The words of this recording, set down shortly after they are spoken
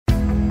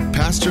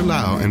Pastor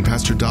Lau and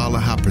Pastor Dala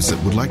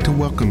Haprasit would like to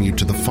welcome you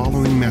to the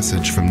following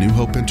message from New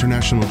Hope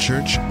International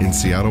Church in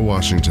Seattle,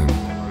 Washington.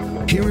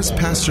 Here is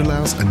Pastor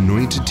Lau's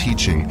anointed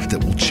teaching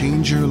that will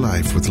change your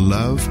life with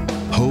love,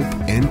 hope,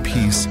 and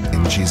peace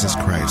in Jesus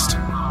Christ.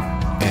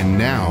 And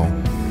now,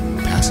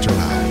 Pastor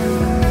Lau.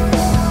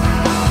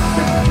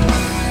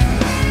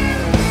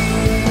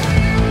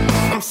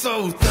 I'm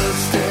so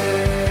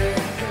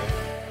thirsty.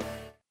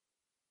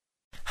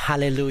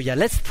 Hallelujah.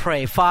 Let's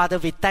pray. Father,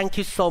 we thank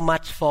you so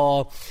much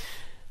for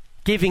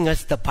giving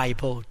us the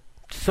Bible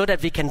so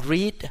that we can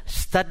read,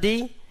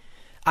 study,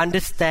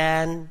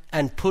 understand,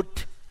 and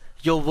put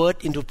your word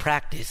into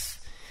practice.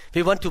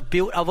 We want to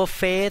build our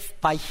faith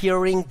by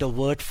hearing the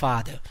word,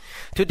 Father.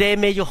 Today,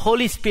 may your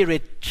Holy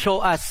Spirit show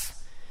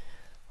us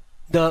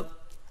the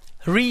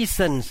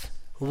reasons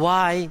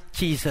why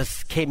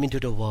Jesus came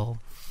into the world.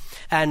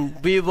 And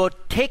we will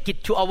take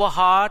it to our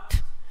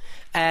heart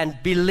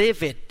and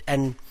believe it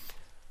and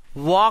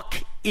walk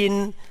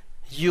in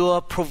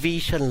your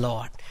provision,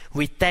 Lord.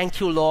 We thank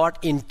you, Lord,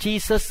 in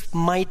Jesus'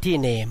 mighty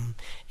name.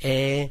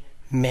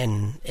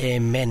 Amen.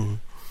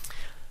 Amen.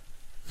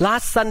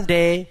 Last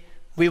Sunday,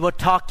 we were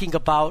talking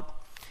about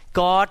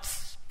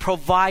God's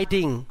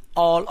providing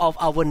all of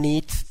our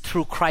needs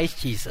through Christ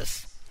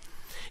Jesus.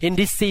 In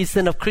this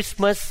season of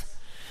Christmas,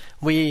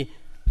 we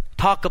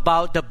talk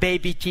about the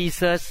baby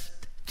Jesus.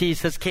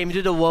 Jesus came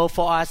into the world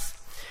for us.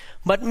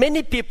 But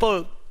many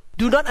people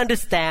do not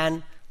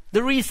understand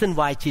the reason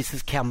why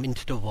Jesus came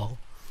into the world.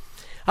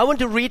 I want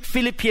to read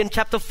Philippians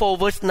chapter 4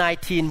 verse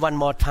 19 one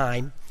more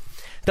time.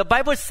 The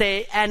Bible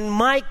says, "And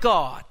my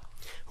God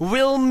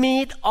will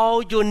meet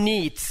all your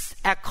needs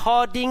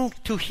according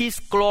to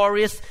His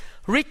glorious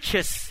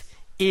riches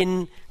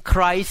in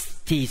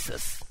Christ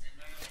Jesus."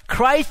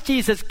 Christ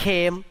Jesus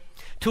came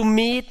to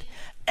meet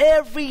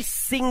every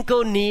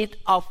single need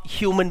of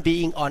human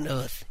being on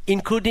earth,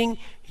 including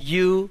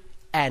you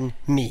and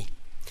me.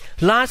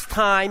 Last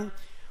time,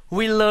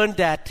 we learned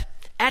that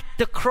at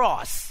the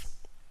cross,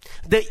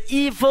 the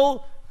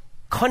evil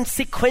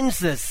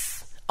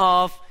consequences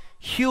of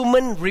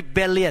human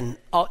rebellion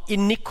or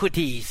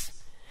iniquities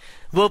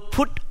were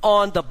put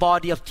on the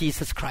body of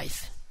Jesus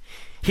Christ.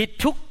 He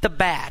took the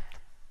bad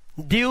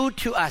due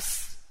to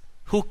us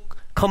who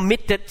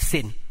committed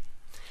sin.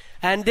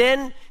 And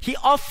then He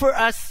offered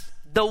us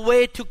the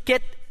way to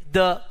get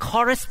the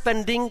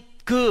corresponding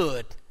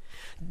good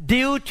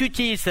due to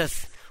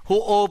Jesus,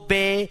 who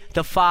obey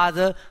the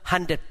Father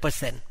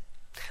 100%.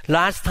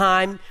 Last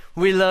time,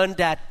 we learned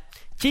that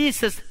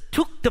Jesus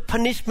took the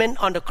punishment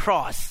on the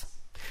cross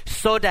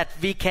so that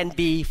we can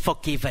be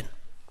forgiven.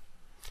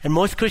 And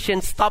most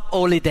Christians stop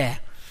only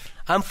there.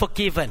 I'm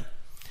forgiven.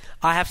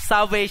 I have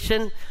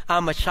salvation.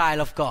 I'm a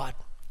child of God.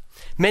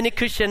 Many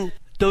Christians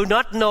do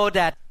not know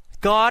that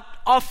God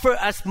offers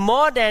us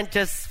more than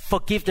just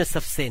forgiveness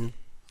of sin.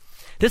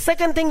 The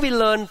second thing we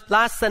learned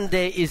last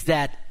Sunday is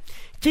that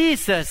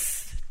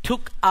Jesus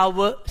took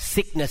our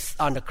sickness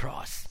on the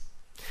cross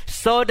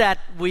so that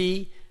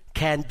we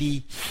can be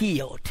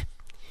healed.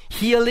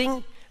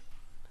 Healing,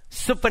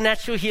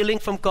 supernatural healing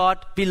from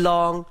God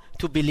belong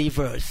to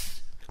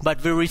believers.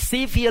 But we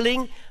receive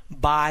healing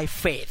by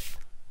faith.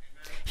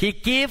 He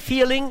gave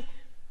healing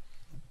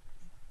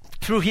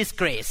through His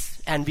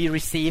grace, and we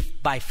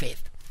receive by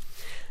faith.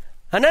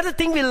 Another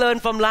thing we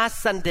learned from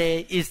last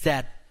Sunday is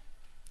that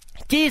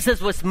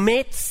Jesus was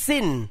made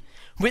sin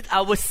with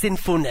our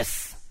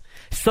sinfulness,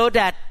 so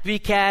that we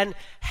can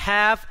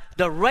have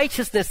the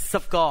righteousness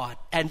of God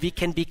and we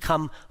can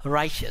become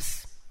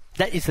righteous.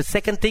 That is the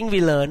second thing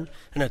we learned.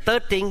 And the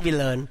third thing we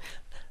learned,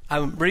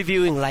 I'm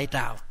reviewing right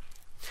now.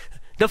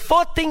 The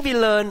fourth thing we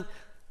learned,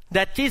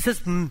 that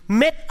Jesus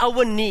met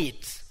our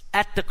needs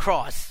at the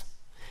cross,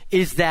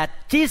 is that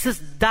Jesus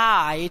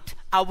died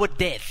our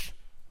death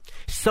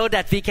so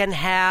that we can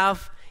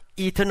have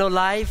eternal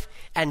life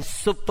and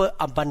super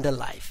abundant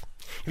life.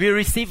 We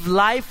receive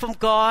life from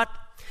God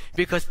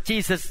because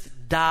Jesus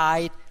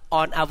died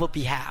on our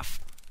behalf.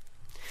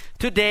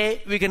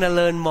 Today, we're going to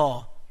learn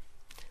more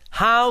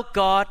how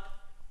God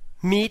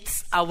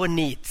meets our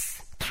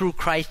needs through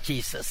Christ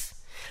Jesus.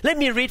 Let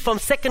me read from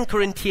 2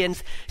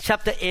 Corinthians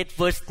chapter 8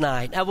 verse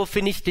 9. I will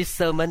finish this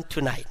sermon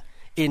tonight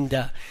in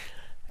the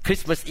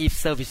Christmas Eve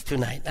service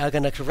tonight. I'm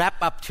going to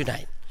wrap up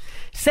tonight.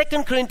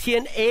 2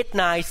 Corinthians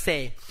 8:9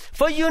 say,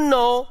 "For you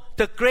know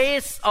the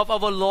grace of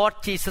our Lord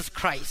Jesus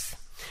Christ,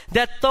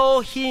 that though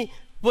He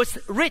was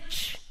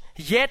rich,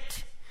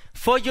 yet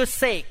for your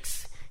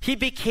sakes He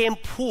became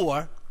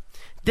poor,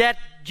 that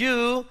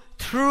you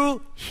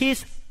through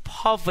His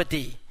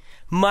poverty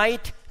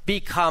might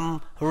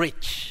become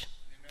rich."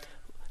 Amen.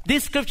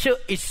 This scripture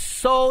is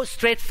so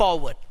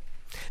straightforward.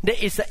 There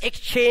is an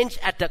exchange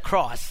at the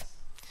cross.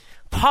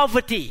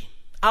 Poverty,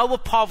 our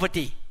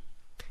poverty,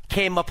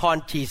 came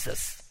upon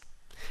Jesus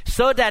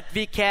so that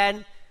we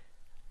can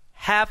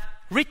have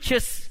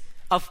riches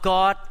of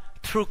God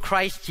through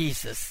Christ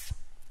Jesus.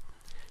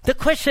 The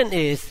question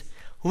is,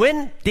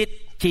 when did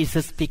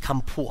Jesus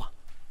become poor?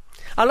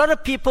 A lot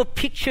of people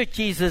picture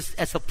Jesus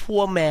as a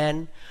poor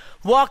man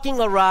walking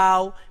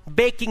around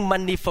begging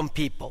money from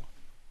people.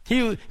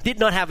 He did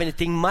not have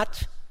anything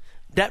much.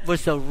 That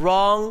was a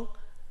wrong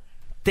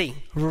thing,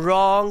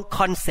 wrong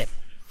concept.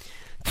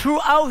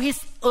 Throughout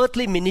his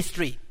earthly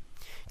ministry,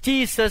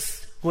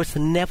 Jesus was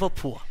never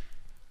poor.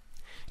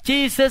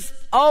 Jesus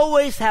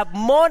always had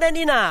more than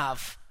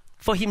enough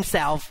for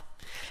himself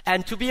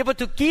and to be able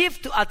to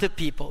give to other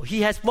people.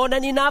 He has more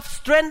than enough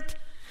strength.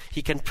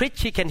 He can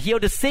preach, he can heal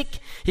the sick,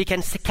 he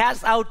can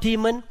cast out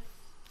demons.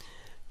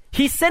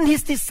 He sent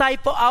his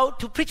disciples out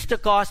to preach the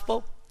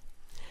gospel.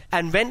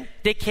 And when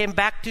they came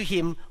back to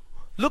him,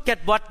 look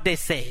at what they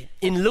say.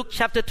 In Luke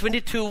chapter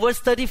 22, verse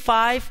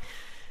 35,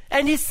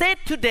 and he said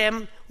to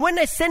them, when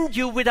I send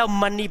you without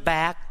money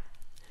bag,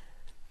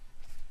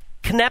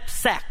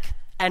 knapsack,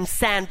 and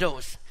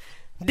sandals,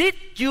 did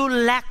you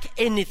lack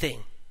anything?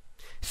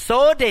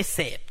 So they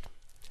said,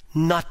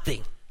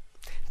 nothing.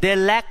 They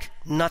lacked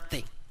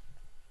nothing.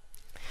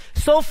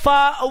 So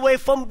far away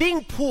from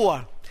being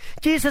poor,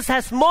 Jesus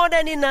has more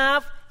than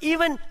enough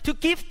even to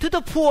give to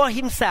the poor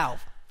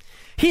himself.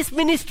 His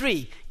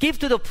ministry gives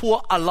to the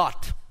poor a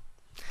lot.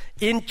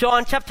 In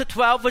John chapter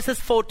 12, verses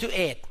 4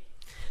 to 8,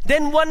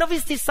 then one of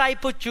his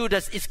disciples,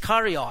 Judas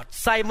Iscariot,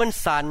 Simon's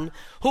son,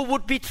 who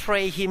would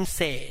betray him,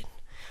 said,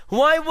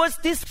 why was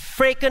this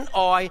fragrant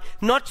oil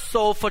not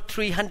sold for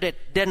 300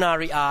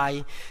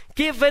 denarii,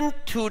 given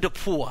to the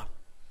poor?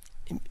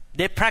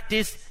 They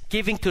practice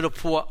giving to the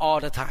poor all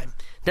the time.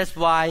 That's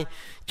why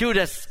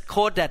Judas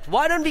quoted that.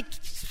 Why don't we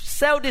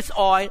sell this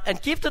oil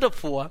and give to the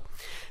poor?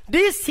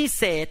 This he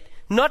said,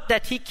 not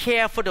that he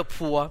cared for the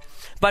poor,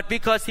 but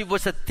because he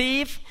was a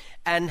thief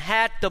and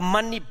had the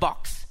money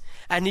box,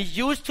 and he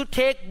used to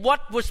take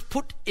what was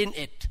put in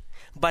it.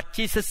 But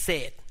Jesus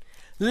said,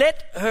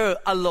 let her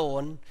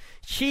alone.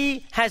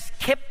 She has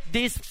kept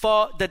this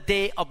for the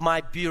day of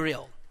my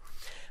burial.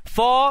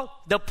 For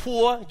the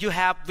poor you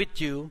have with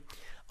you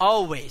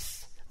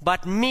always,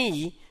 but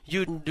me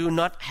you do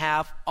not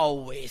have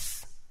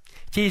always.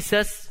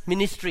 Jesus'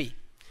 ministry,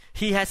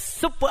 he has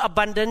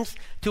superabundance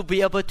to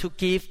be able to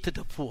give to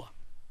the poor.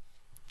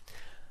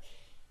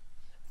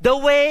 The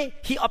way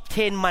he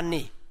obtained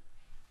money,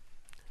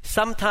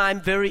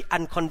 sometimes very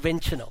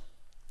unconventional.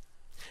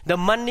 The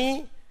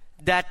money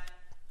that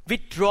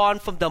withdrawn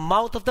from the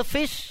mouth of the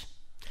fish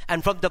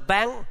and from the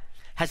bank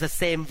has the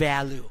same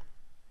value.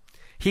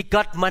 He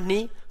got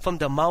money from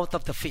the mouth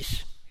of the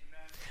fish.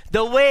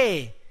 The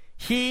way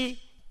he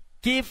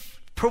gave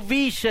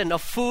provision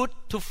of food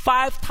to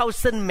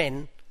 5,000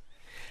 men,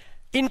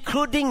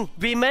 including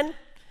women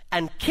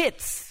and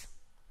kids,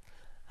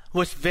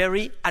 was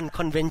very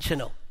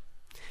unconventional.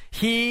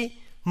 He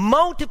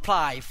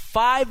multiplied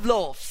 5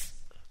 loaves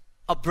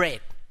of bread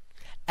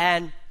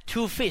and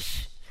 2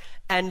 fish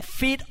and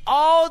feed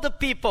all the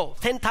people,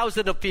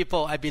 10,000 of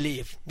people, I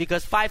believe,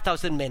 because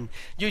 5,000 men,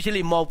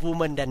 usually more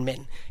women than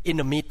men in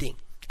the meeting,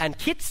 and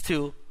kids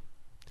too.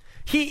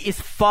 He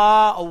is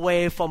far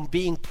away from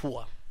being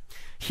poor.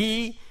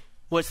 He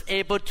was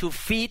able to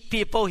feed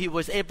people. He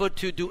was able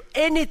to do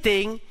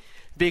anything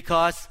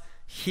because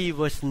he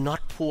was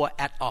not poor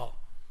at all.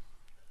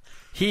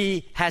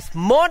 He has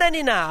more than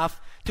enough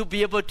to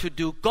be able to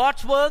do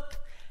God's work,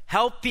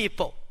 help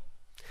people.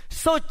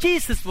 So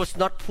Jesus was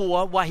not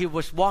poor while he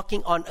was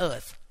walking on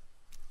earth.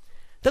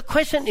 The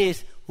question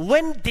is,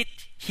 when did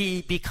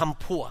he become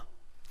poor?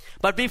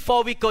 But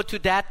before we go to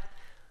that,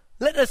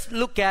 let us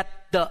look at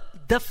the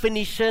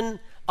definition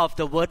of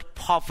the word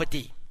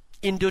poverty.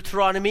 In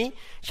Deuteronomy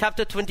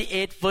chapter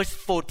 28, verse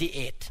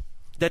 48,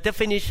 the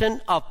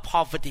definition of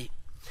poverty.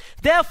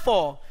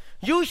 Therefore,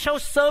 you shall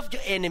serve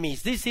your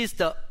enemies. This is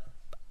the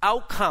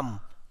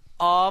outcome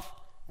of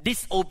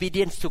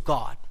disobedience to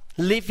God.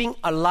 Living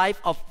a life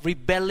of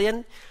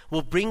rebellion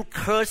will bring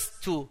curse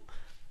to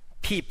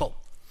people.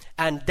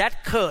 And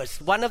that curse,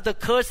 one of the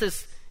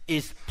curses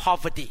is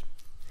poverty.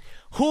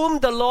 Whom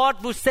the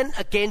Lord will send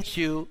against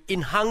you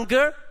in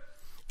hunger,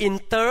 in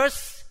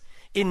thirst,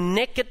 in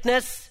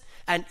nakedness,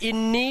 and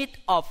in need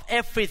of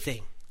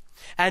everything.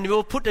 And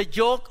will put a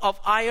yoke of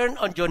iron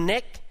on your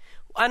neck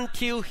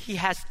until he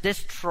has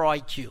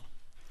destroyed you.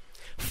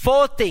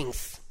 4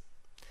 things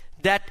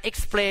that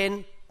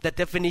explain the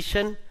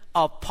definition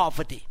of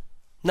poverty.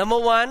 Number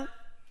 1,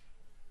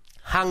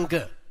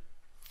 hunger.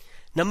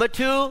 Number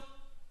 2,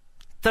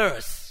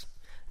 thirst.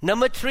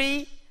 Number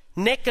 3,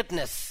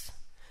 nakedness.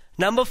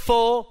 Number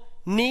 4,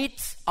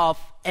 needs of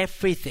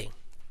everything.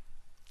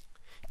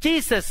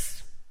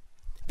 Jesus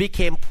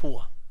became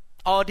poor.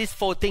 All these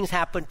 4 things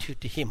happened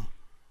to him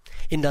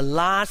in the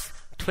last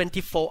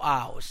 24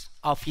 hours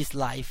of his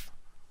life,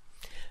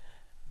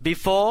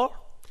 before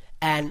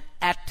and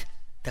at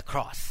the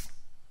cross.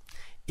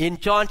 In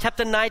John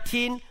chapter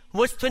 19,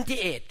 verse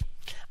 28,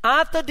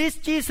 after this,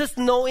 Jesus,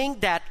 knowing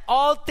that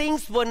all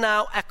things were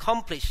now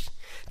accomplished,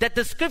 that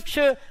the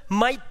scripture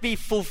might be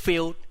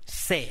fulfilled,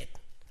 said,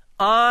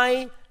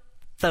 I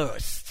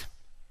thirst.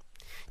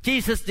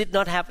 Jesus did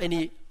not have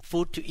any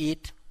food to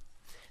eat,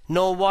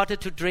 no water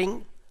to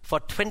drink for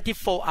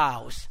 24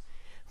 hours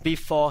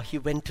before he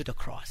went to the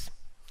cross.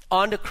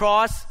 On the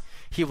cross,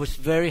 he was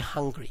very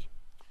hungry.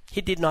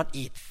 He did not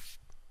eat.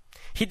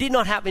 He did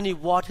not have any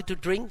water to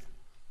drink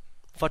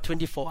for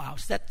 24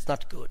 hours. That's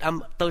not good.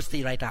 I'm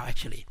thirsty right now,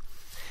 actually,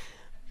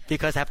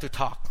 because I have to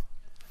talk.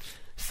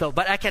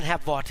 But I can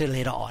have water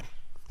later on.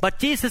 But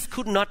Jesus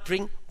could not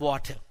drink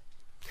water.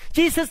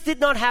 Jesus did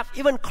not have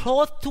even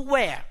clothes to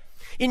wear.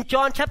 In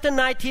John chapter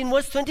 19,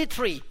 verse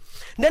 23,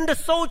 then the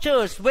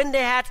soldiers, when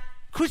they had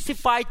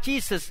crucified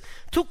Jesus,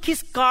 took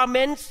his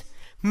garments,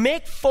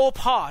 made 4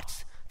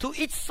 parts, to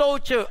each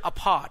soldier a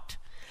part,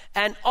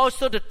 and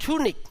also the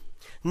tunic.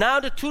 Now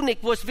the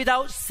tunic was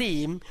without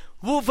seam,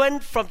 woven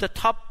from the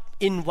top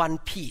in one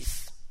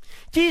piece.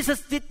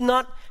 Jesus did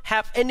not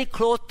have any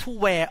clothes to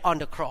wear on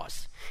the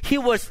cross. He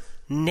was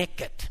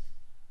naked.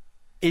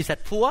 Is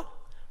that poor?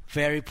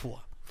 Very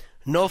poor.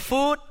 No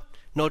food,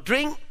 no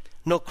drink,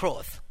 no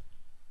clothes.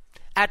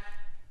 At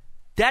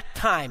that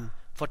time,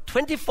 for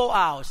 24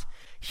 hours,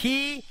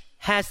 he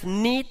has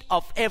need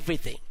of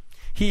everything.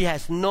 He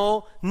has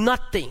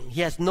nothing.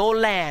 He has no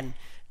land.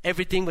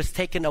 Everything was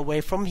taken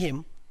away from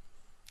him.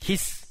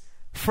 His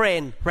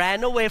friend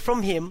ran away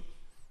from him.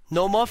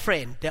 No more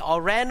friend. They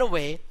all ran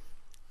away.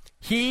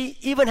 He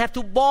even had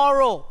to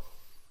borrow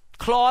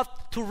cloth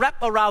to wrap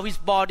around his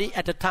body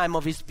at the time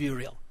of his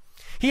burial.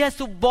 He has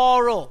to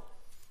borrow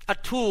a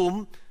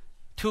tomb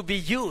to be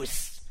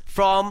used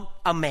from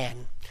a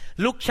man.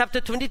 Luke chapter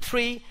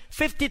 23,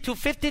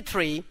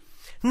 50-53.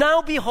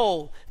 Now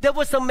behold, there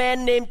was a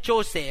man named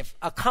Joseph,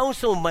 a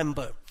council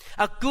member,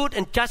 a good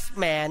and just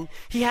man.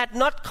 He had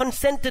not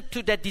consented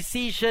to their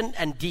decision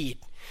and deed.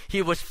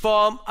 He was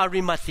from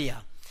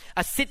Arimathea,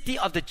 a city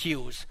of the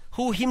Jews,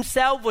 who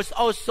himself was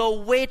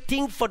also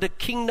waiting for the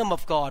kingdom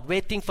of God,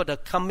 waiting for the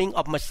coming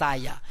of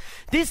Messiah.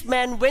 This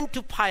man went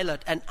to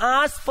Pilate and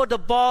asked for the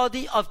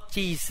body of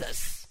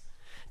Jesus.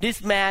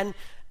 This man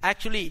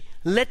actually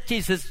let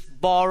Jesus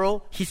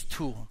borrow his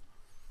tomb,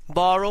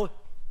 borrow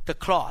the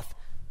cloth,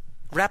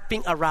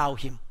 wrapping around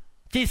him.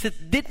 Jesus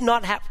did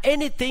not have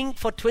anything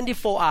for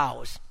 24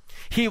 hours.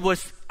 He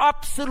was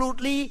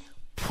absolutely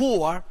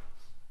poor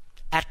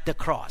at the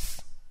cross.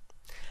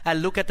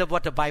 And look at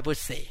what the Bible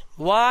says.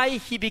 Why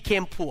he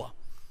became poor.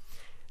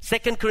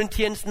 2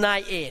 Corinthians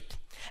 9:8.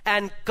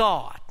 And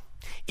God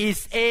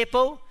is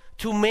able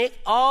to make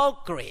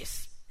all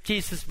grace.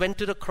 Jesus went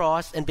to the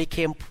cross and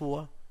became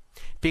poor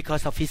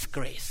because of his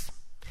grace.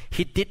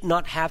 He did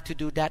not have to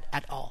do that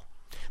at all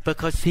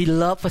because he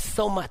loved us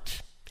so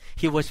much.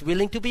 He was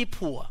willing to be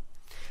poor.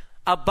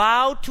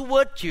 About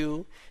toward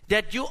you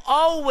that you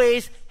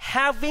always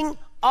having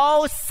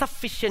all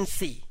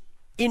sufficiency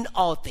in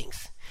all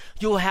things.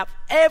 You have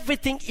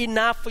everything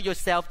enough for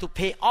yourself to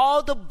pay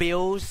all the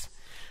bills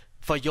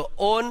for your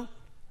own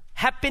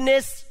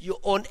happiness, your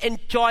own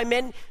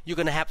enjoyment. You're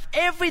going to have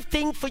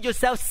everything for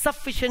yourself,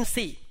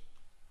 sufficiency.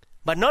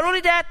 But not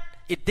only that,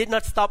 it did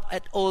not stop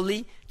at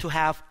only to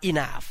have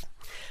enough.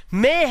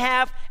 May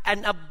have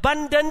an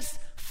abundance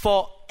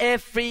for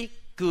every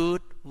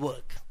good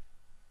work.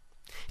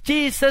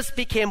 Jesus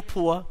became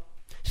poor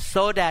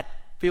so that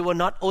we will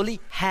not only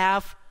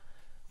have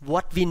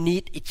what we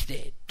need each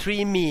day,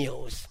 3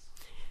 meals,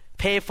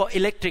 pay for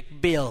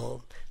electric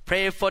bill,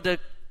 pay for the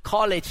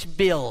college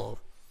bill,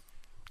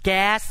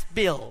 gas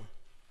bill,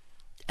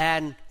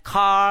 and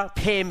car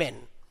payment.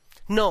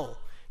 No,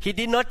 he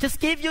did not just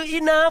give you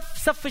enough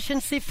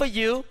sufficiency for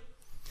you,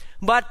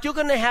 but you're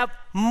going to have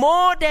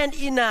more than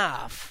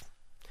enough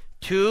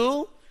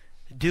to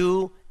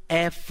do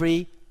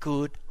every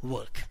good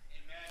work.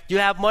 Amen. You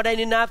have more than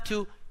enough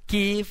to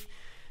give,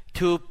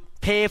 to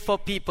pay for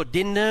people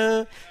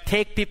dinner,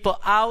 take people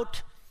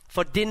out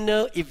for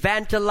dinner,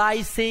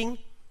 evangelizing.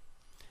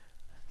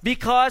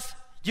 Because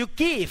you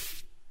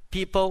give,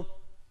 people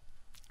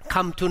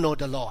come to know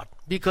the Lord.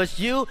 Because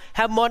you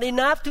have more than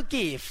enough to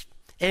give.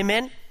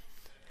 Amen.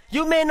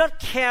 You may not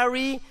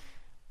carry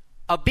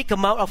a big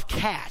amount of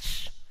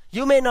cash.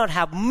 You may not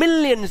have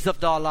millions of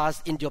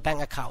dollars in your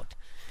bank account.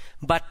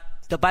 But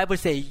the Bible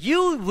says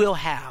you will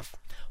have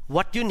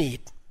what you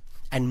need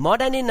and more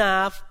than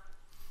enough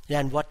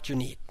than what you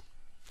need.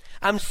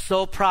 I'm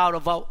so proud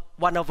of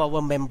one of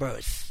our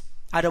members.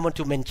 I don't want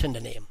to mention the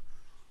name.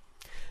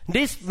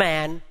 This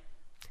man,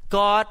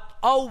 God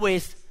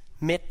always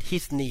met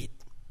his need.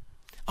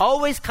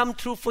 Always come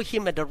through for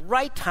him at the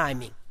right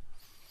timing.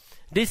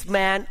 This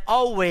man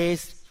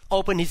always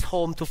opened his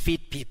home to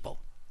feed people.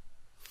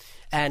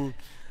 And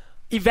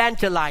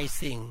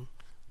evangelizing.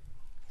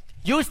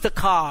 Use the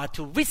car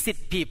to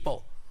visit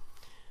people.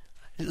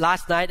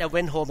 Last night I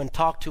went home and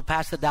talked to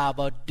Pastor Da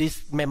about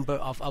this member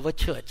of our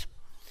church.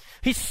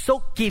 He's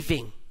so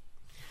giving.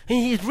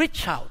 He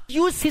reach out.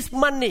 Use his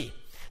money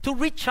to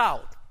reach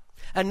out.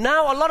 And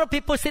now a lot of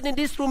people sit in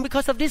this room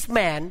because of this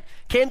man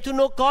came to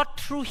know God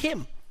through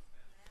him.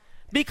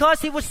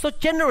 Because he was so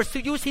generous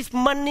to use his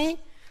money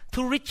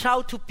to reach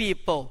out to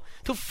people,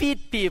 to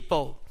feed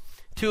people,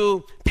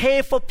 to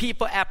pay for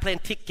people airplane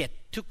ticket,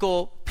 to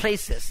go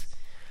places.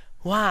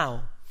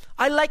 Wow.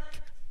 I like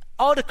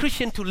all the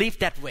Christians to live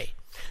that way.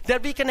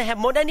 That we can have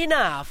more than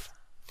enough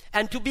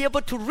and to be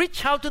able to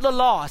reach out to the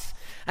lost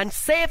and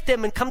save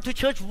them and come to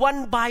church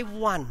one by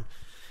one.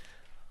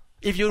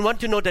 If you want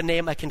to know the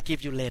name, I can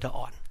give you later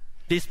on.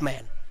 This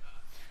man.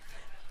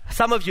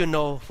 Some of you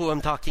know who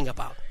I'm talking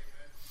about.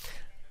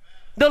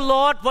 The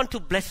Lord wants to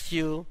bless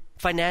you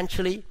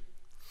financially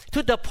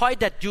to the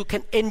point that you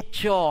can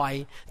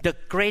enjoy the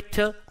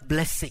greater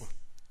blessing.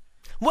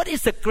 What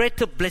is the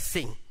greater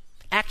blessing?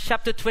 Acts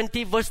chapter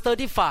 20 verse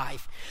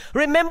 35.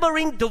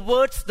 Remembering the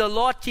words the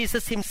Lord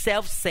Jesus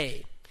himself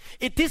said,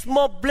 it is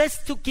more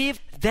blessed to give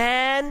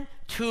than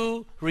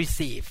to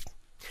receive.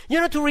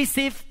 To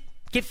receive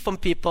gift from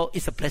people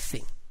is a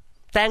blessing.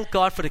 Thank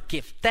God for the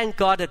gift. Thank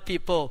God that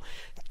people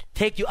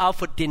take you out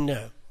for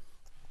dinner,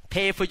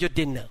 pay for your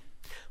dinner.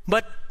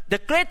 But the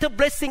greater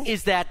blessing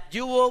is that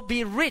you will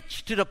be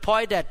rich to the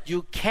point that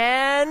you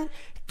can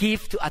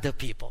give to other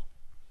people.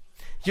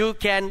 You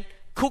can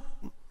cook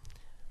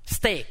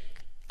steak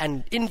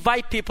and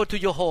invite people to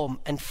your home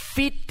and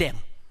feed them.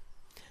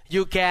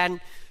 You can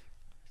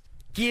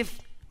give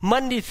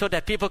money so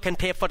that people can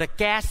pay for the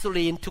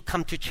gasoline to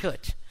come to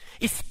church.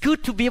 It's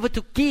good to be able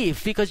to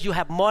give because you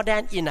have more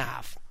than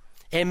enough.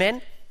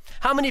 Amen?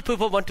 How many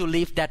people want to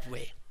live that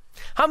way?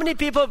 How many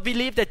people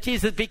believe that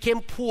Jesus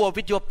became poor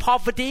with your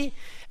poverty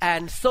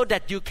and so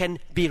that you can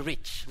be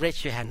rich?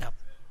 Raise your hand up.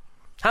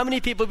 How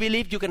many people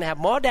believe you can have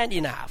more than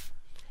enough?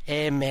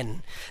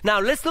 Amen. Now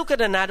let's look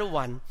at another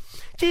one.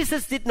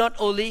 Jesus did not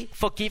only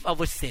forgive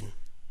our sin.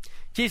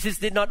 Jesus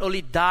did not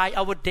only die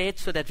our death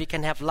so that we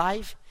can have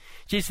life.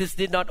 Jesus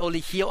did not only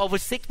heal our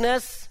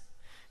sickness.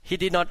 He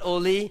did not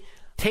only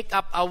take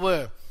up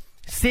our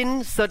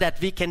sin so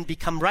that we can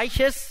become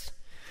righteous.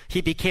 He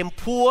became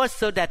poor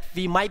so that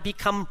we might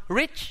become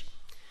rich.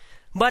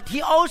 But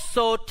He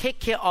also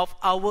takes care of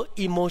our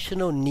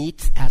emotional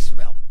needs as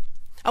well.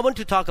 I want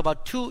to talk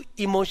about 2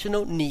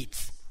 emotional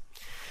needs.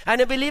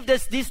 And I believe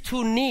that these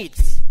 2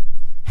 needs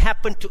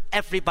happen to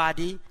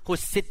everybody who's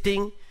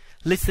sitting,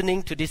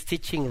 listening to this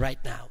teaching right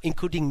now,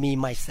 including me,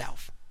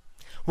 myself.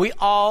 We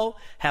all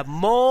have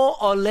more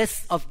or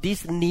less of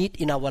this need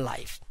in our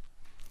life.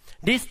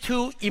 These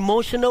 2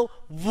 emotional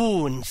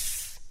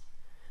wounds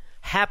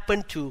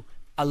happen to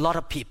a lot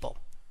of people.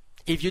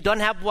 If you don't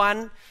have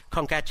one,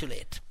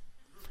 congratulate.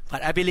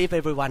 But I believe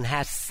everyone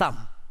has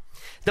some.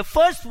 The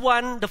first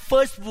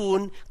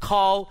wound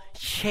called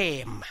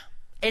shame.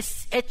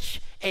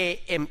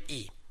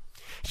 S-H-A-M-E.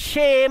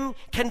 Shame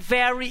can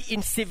vary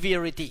in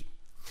severity,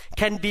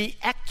 can be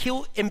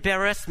acute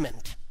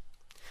embarrassment,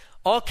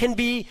 or can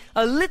be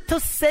a little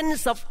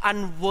sense of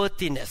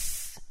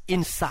unworthiness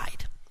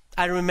inside.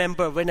 I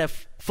remember when I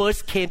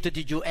first came to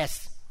the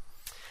U.S.,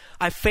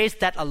 I faced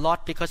that a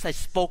lot because I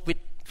spoke with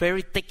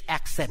very thick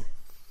accent.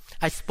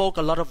 I spoke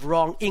a lot of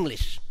wrong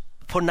English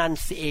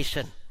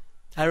pronunciation.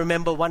 I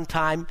remember one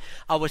time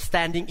I was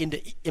standing in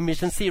the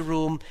emergency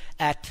room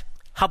at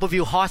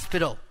Harborview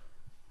Hospital,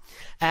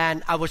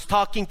 and I was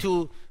talking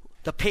to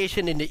the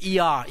patient in the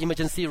ER,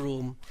 emergency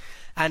room,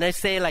 and I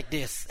say like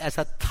this, as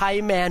a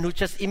Thai man who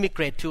just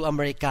immigrated to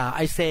America,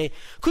 I say,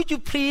 could you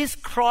please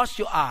cross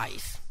your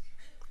eyes?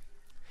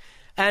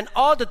 And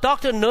all the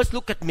doctor and nurse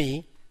look at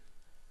me.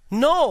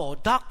 No,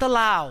 Dr.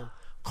 Lau,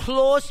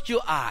 close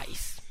your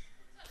eyes.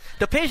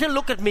 The patient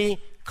looked at me,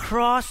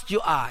 cross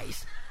your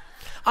eyes.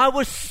 I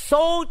was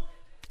so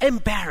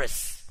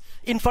embarrassed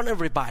in front of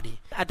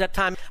everybody. At that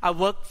time, I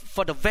worked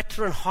for the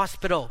veteran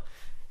hospital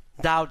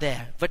down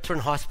there, veteran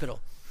hospital.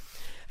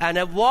 And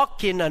I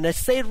walk in and I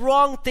say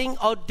wrong thing,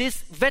 or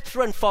this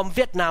veteran from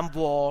Vietnam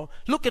War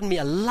look at me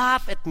and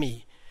laugh at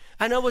me.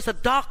 And I was a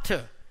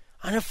doctor.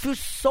 And I feel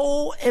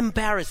so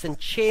embarrassed and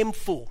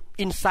shameful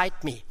inside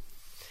me.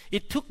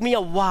 It took me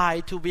a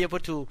while to be able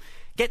to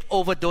get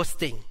over those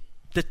things,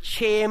 the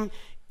shame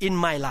in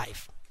my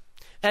life.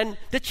 And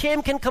the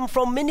shame can come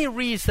from many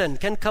reasons.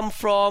 Can come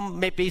from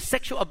maybe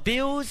sexual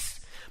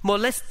abuse,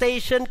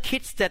 molestation.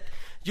 Kids that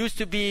used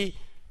to be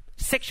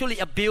sexually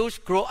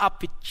abused grow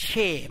up with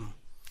shame.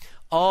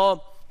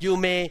 Or you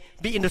may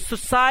be in a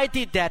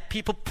society that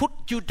people put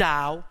you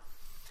down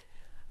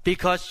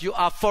because you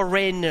are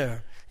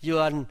foreigner.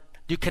 You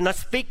cannot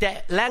speak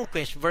the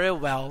language very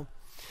well.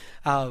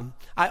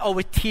 I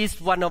always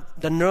tease one of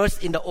the nurse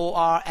in the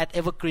OR at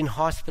Evergreen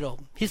Hospital.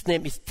 His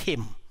name is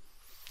Tim.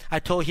 I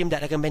told him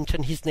that I can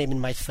mention his name in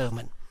my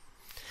sermon.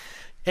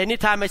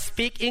 Anytime I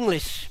speak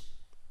English,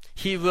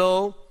 he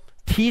will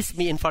tease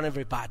me in front of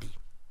everybody.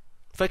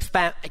 For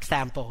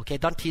example, okay,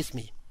 don't tease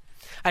me.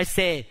 I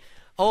say,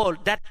 oh,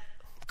 that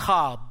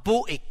car,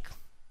 Buick.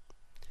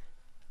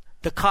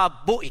 The car,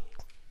 Buick.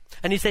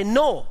 And he say,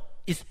 no,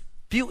 it's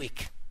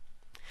Buick.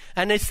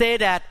 And I say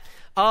that,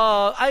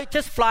 I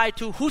just fly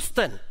to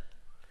Houston.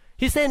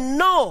 He said,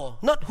 no,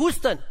 not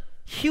Houston,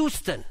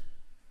 Houston.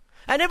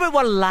 And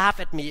everyone laughed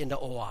at me in the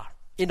OR,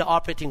 in the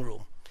operating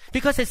room.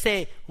 Because I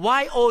say,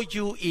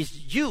 Y-O-U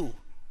is you.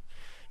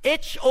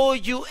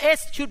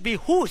 H-O-U-S should be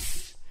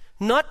whose,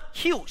 not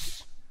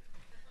Hughes.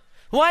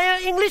 Why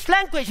our English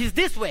language is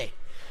this way?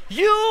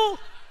 You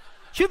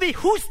should be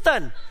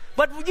Houston,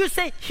 but you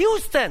say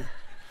Houston.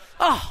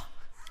 Oh,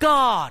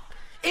 God,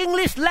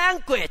 English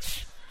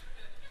language.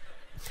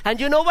 And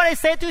you know what I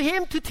said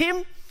to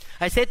Tim?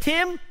 I said,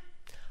 Tim,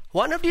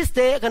 one of these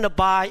days I'm going to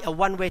buy a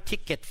one-way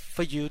ticket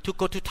for you to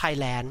go to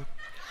Thailand.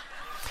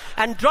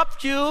 and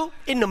drop you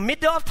in the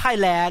middle of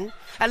Thailand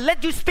and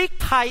let you speak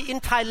Thai in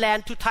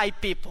Thailand to Thai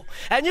people.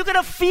 And you're going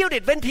to feel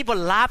it when people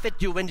laugh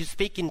at you when you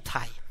speak in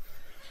Thai.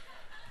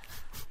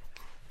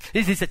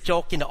 This is a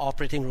joke in the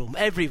operating room.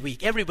 Every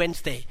week, every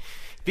Wednesday,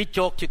 we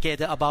joke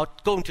together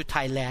about going to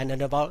Thailand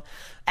and about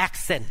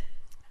accent.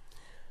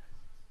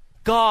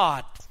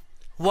 God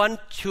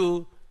wants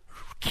to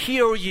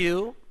cure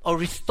you or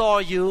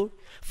restore you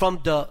from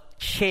the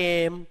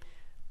shame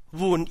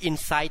wound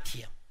inside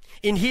here.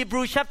 In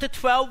Hebrews chapter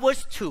 12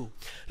 verse 2,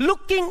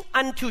 looking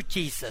unto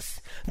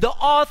Jesus, the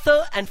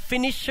author and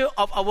finisher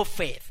of our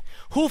faith,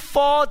 who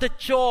for the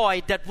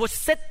joy that was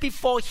set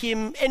before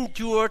him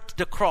endured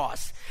the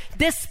cross,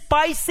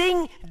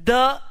 despising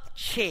the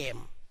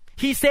shame.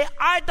 He said,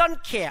 I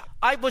don't care.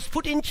 I was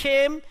put in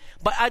shame,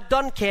 but I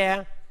don't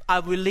care.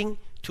 I'm willing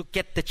to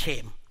get the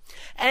shame.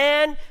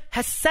 And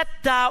has sat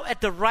down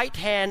at the right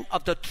hand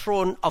of the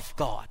throne of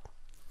God.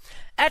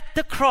 At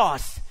the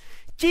cross,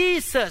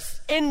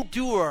 Jesus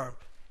endured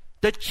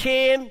the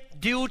shame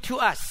due to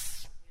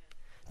us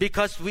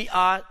because we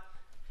are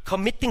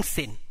committing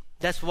sin.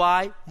 That's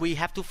why we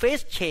have to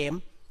face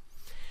shame.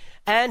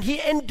 And he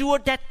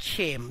endured that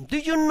shame. Do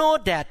you know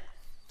that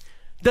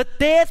the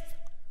death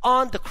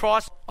on the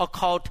cross, or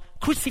called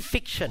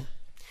crucifixion,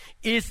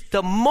 is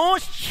the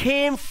most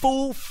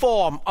shameful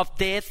form of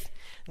death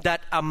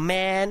that a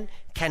man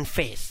can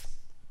face?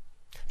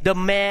 The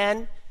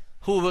man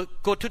who will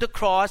go to the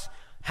cross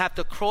have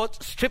the clothes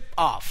stripped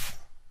off,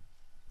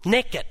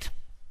 naked,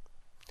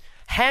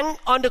 hang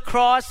on the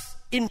cross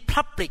in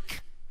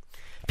public.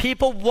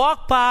 People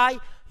walk by,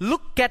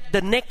 look at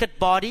the naked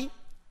body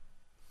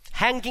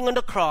hanging on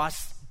the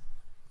cross,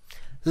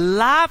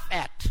 laugh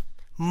at,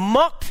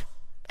 mocked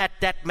at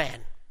that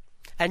man.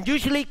 And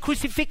usually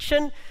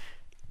crucifixion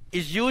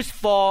is used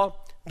for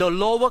the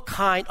lower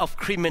kind of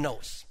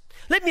criminals.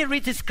 Let me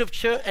read the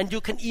scripture and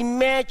you can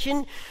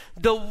imagine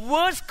the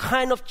worst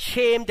kind of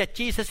shame that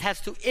Jesus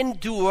has to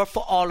endure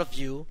for all of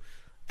you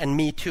and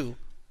me too.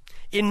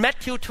 In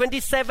Matthew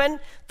 27,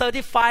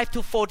 35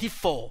 to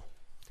 44,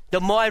 the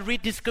more I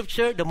read this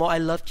scripture, the more I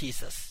love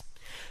Jesus.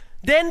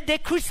 Then they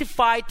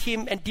crucified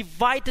him and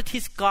divided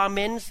his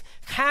garments,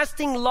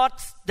 casting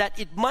lots that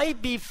it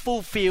might be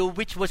fulfilled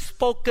which was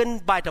spoken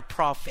by the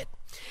prophet.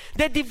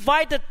 They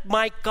divided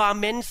my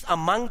garments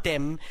among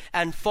them,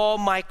 and for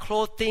my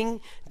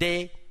clothing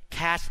they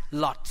cast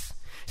lots.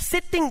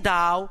 Sitting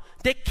down,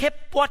 they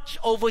kept watch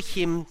over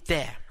him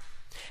there,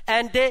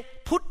 and they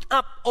put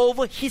up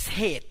over his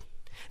head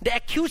the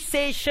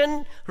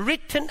accusation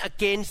written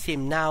against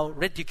him, now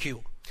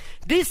ridicule.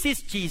 This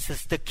is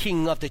Jesus, the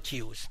King of the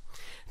Jews.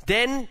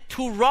 Then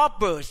 2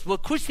 robbers were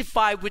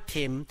crucified with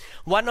him,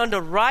 one on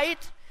the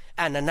right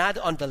and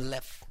another on the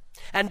left.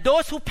 And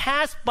those who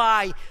passed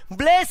by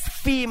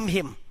blasphemed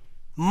him,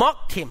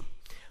 mocked him,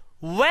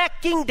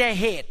 wagging their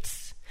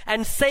heads,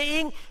 and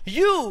saying,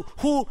 "You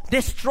who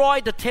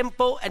destroyed the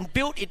temple and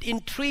built it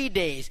in 3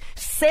 days,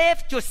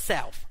 save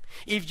yourself.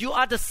 If you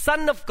are the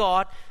Son of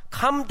God,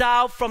 come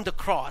down from the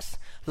cross."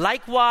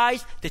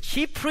 Likewise, the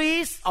chief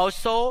priests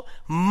also,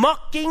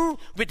 mocking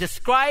with the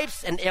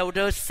scribes and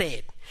elders,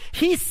 said,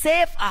 "He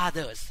saved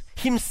others,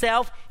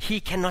 himself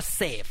he cannot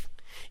save.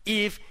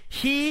 If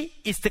he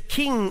is the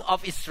King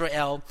of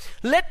Israel,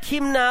 let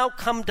him now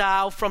come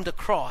down from the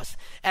cross,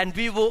 and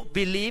we will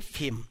believe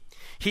him.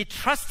 He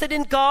trusted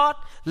in God,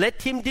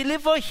 let him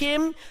deliver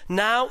him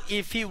now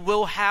if he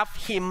will have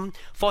him,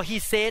 for he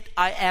said,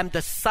 I am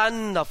the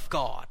Son of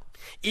God."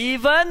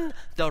 Even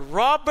the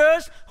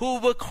robbers who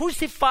were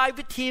crucified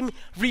with him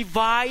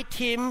reviled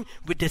him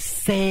with the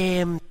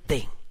same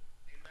thing.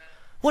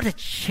 What a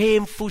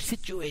shameful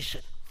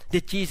situation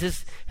that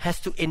Jesus has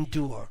to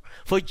endure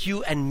for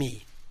you and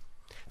me.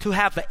 To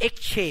have an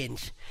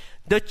exchange.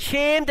 The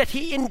shame that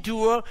he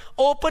endured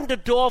opened the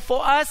door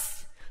for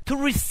us to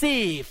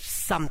receive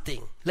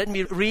something. Let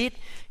me read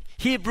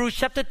Hebrews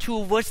chapter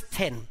 2 verse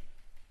 10.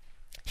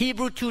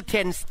 Hebrews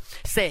 2:10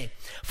 say,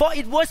 "For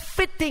it was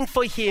fitting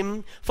for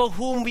him, for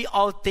whom we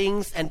all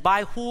things and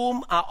by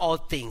whom are all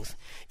things,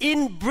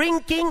 in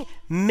bringing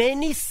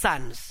many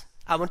sons,"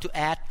 I want to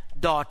add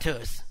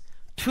daughters,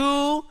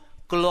 "to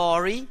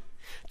glory,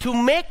 to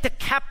make the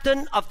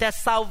captain of their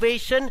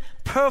salvation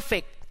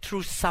perfect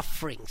through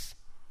sufferings."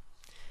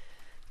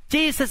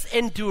 Jesus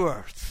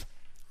endures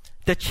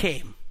the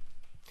shame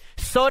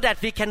so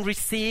that we can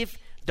receive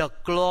the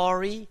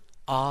glory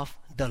of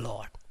the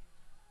Lord.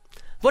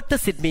 What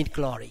does it mean,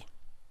 glory?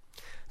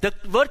 The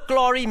word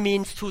glory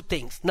means 2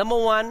 things. Number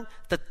 1,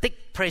 the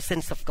thick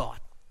presence of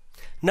God.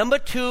 Number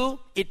 2,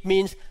 it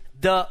means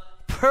the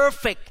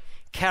perfect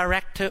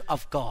character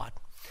of God.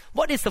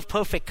 What is the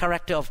perfect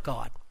character of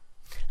God?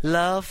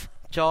 Love,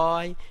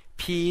 joy,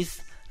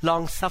 peace,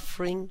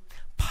 long-suffering,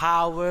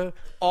 power,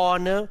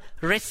 honor,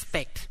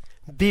 respect,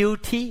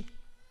 beauty.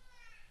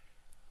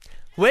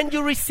 When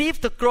you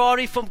receive the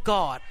glory from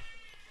God,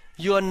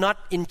 you are not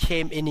in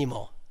shame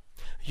anymore.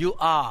 You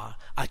are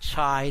a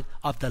child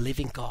of the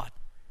living God.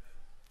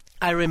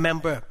 I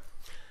remember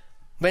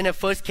when I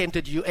first came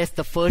to the U.S.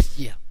 the first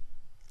year,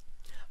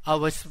 I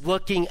was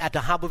working at the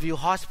Harborview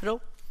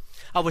Hospital,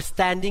 I was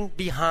standing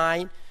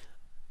behind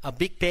a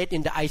big bed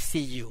in the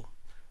ICU,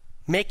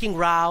 making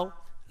round,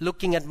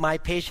 looking at my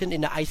patient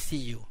in the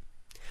ICU.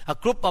 A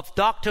group of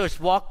doctors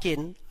walk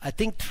in, I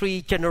think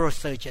 3 general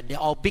surgeons. They're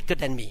all bigger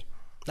than me,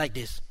 like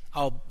this,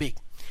 all big.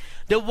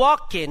 They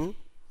walk in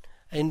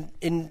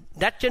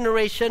that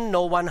generation,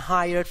 no one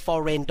hired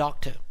foreign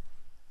doctor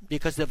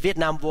because the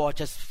Vietnam War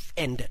just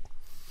ended.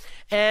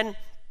 And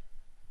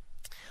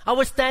I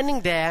was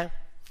standing there.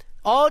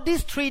 All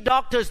these 3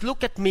 doctors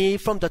look at me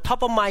from the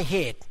top of my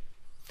head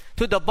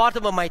to the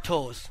bottom of my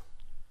toes.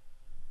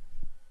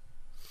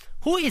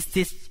 Who is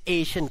this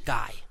Asian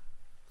guy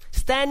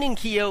standing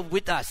here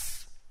with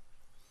us?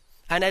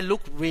 And I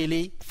look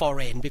really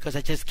foreign because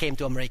I just came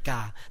to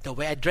America. The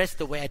way I dress,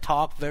 the way I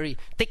talk, very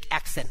thick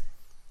accent.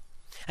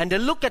 And they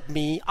look at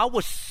me, I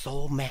was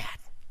so mad.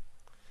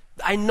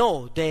 I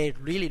know they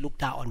really look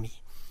down on me.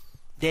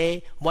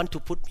 They want to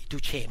put me to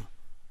shame.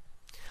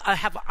 I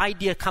have an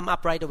idea come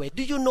up right away.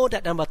 Do you know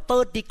that I'm a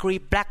 3rd-degree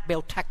black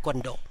belt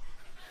taekwondo?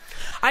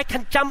 I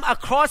can jump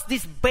across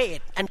this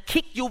bed and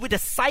kick you with a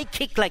side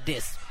kick like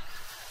this.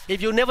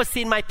 If you've never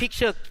seen my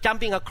picture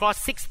jumping across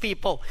 6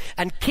 people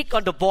and kick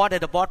on the board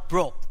and the board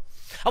broke.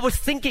 I was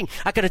thinking,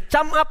 I'm going to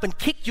jump up and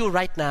kick you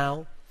right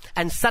now.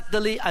 And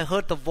suddenly I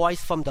heard the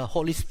voice from the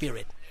Holy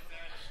Spirit.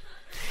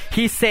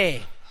 He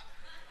said,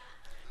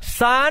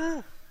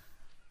 "Son,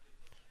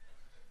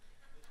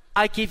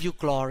 I give you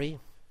glory.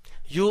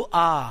 You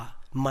are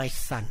my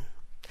son,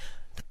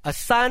 a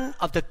son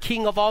of the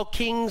King of all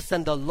kings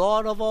and the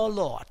Lord of all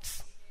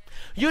lords.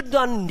 You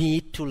don't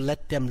need to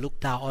let them look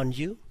down on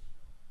you.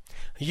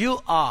 You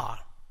are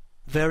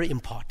very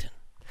important."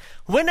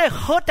 When I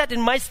heard that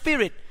in my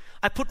spirit,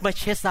 I put my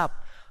chest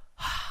up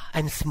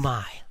and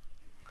smiled.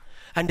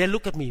 And they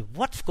look at me,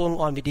 what's going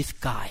on with this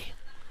guy?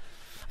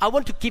 I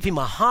want to give him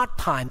a hard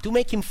time, to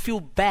make him feel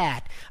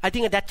bad. I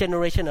think in that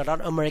generation, a lot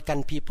of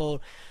American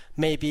people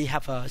maybe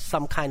have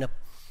some kind of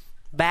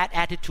bad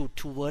attitude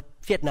toward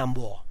Vietnam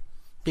War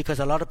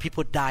because a lot of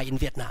people die in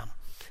Vietnam.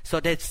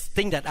 So they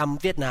think that I'm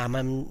Vietnam,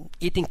 I'm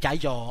eating chai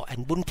giò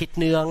and bún thịt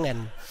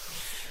nướng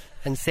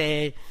and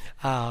say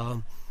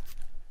ăn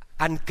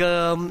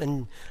cơm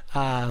and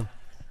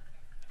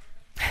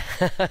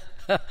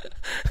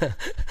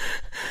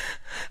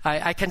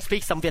I can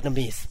speak some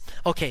Vietnamese.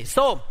 Okay,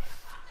 so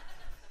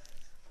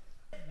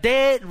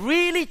they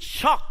really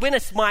shocked when I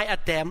smiled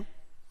at them.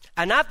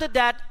 And after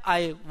that,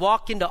 I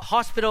walk in the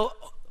hospital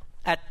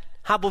at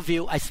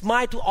Harborview. I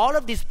smiled to all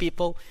of these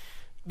people.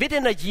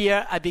 Within a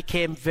year, I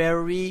became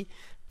very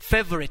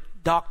favorite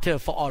doctor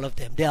for all of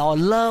them. They all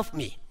loved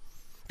me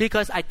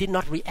because I did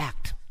not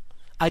react.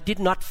 I did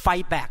not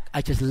fight back.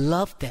 I just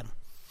loved them.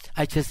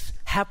 I just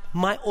have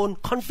my own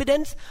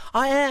confidence.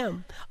 I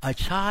am a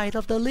child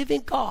of the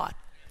living God.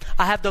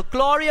 I have the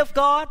glory of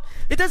God.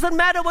 It doesn't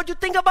matter what you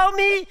think about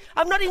me.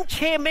 I'm not in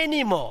shame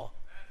anymore.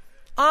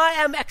 I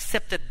am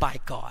accepted by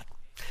God.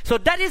 So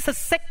that is the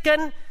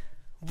second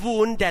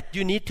wound that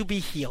you need to be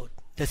healed.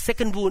 The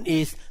second wound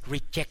is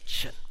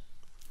rejection.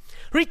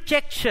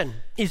 Rejection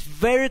is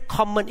very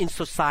common in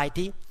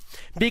society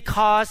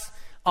because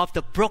of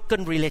the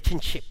broken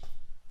relationship.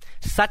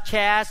 Such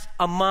as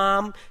a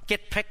mom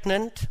get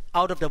pregnant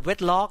out of the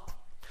wedlock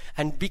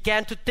and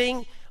began to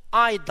think,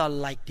 I don't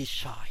like this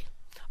child.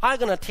 I'm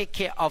going to take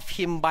care of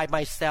him by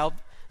myself.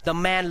 The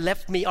man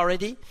left me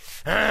already.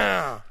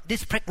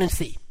 This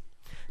pregnancy.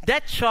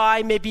 That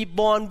child may be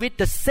born with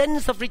the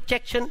sense of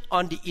rejection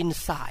on the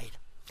inside.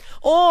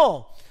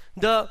 Or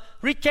the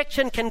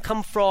rejection can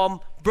come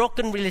from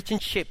broken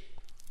relationship.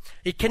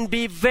 It can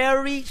be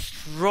very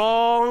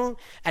strong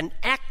and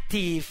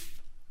active,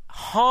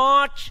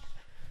 harsh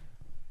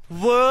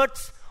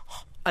words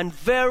and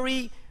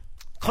very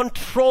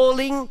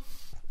controlling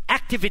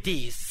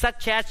activities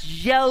such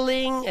as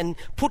yelling and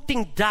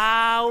putting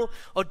down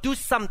or do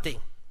something.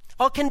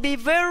 Or can be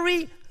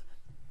very,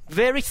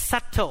 very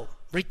subtle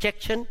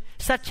rejection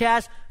such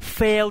as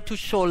fail to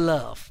show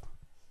love.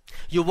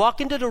 You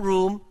walk into the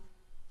room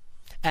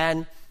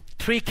and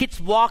 3 kids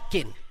walk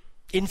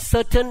in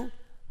certain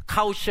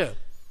culture.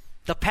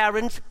 The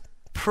parents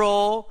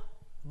pro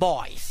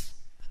boys.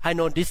 I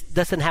know this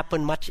doesn't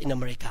happen much in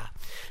America.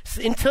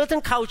 In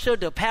certain culture,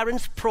 the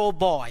parents pro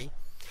boy.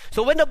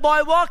 So when the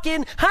boy walk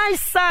in, hi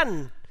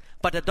son.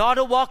 But the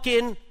daughter walk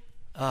in,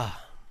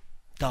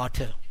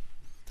 daughter,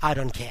 I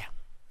don't care.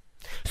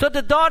 So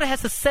the daughter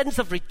has a sense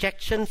of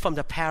rejection from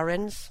the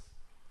parents.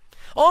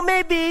 Or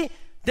maybe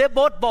they're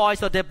both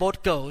boys or they're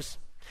both girls.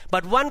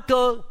 But one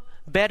girl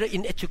better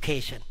in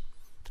education.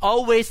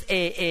 Always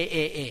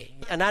A.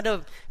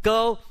 Another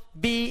girl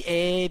B,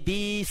 A,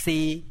 B,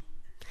 C.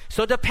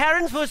 So the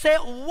parents will say,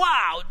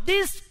 wow,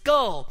 this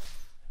girl,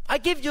 I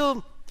give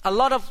you a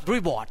lot of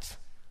rewards.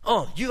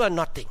 Oh, you are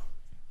nothing.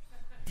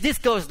 This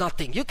girl is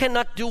nothing. You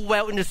cannot do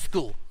well in the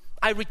school.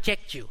 I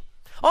reject you.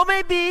 Or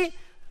maybe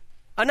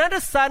another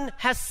son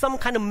has some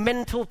kind of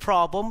mental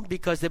problem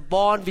because they're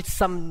born with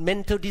some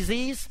mental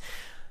disease.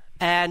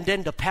 And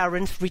then the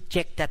parents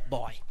reject that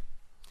boy.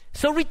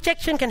 So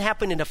rejection can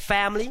happen in the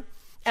family.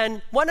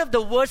 And one of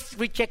the worst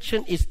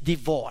rejection is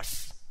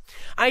divorce.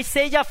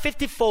 Isaiah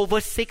 54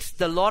 verse 6,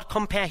 the Lord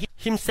compared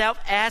himself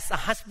as a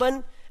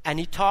husband and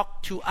he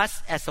talked to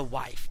us as a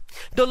wife.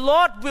 The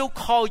Lord will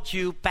call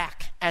you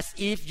back as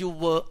if you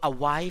were a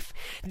wife,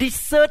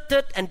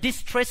 deserted and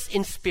distressed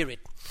in spirit.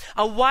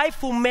 A wife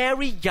who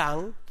married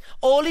young,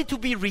 only to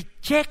be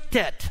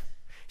rejected,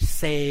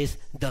 says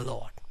the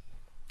Lord.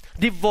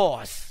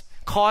 Divorce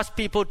causes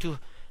people to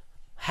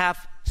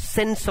have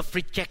sense of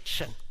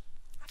rejection.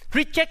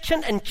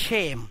 Rejection and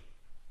shame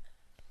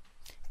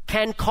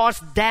can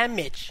cause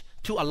damage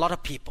to a lot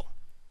of people.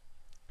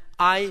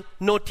 I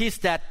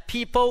noticed that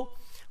people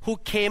who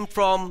came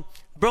from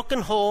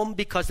broken home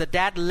because the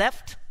dad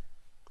left,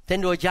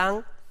 then they were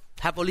young,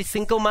 have only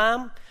single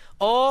mom,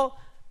 or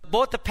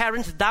both the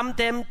parents dumped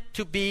them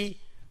to be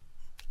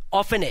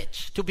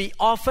orphanage, to be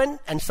orphan,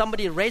 and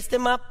somebody raised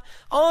them up.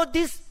 All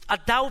these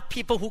adult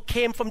people who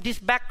came from this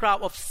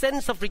background of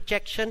sense of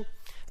rejection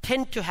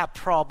tend to have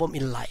problem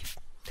in life.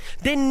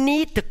 They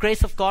need the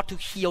grace of God to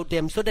heal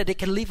them so that they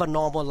can live a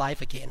normal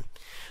life again.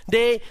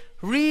 They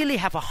really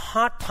have a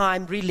hard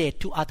time relate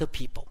to other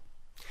people.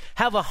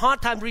 Have a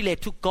hard time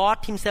relate to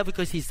God himself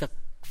because he's a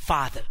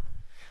father.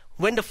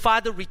 When the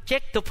father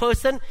rejects the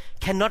person,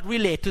 cannot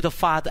relate to the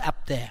father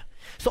up there.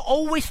 So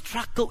always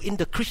struggle in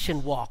the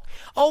Christian walk.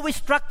 Always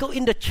struggle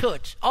in the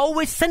church.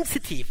 Always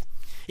sensitive.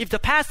 If the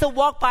pastor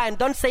walk by and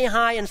don't say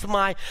hi and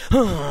smile,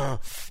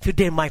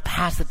 today my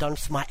pastor don't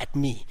smile at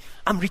me.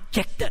 I'm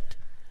rejected.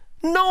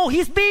 No,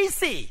 he's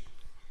busy.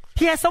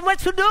 He has so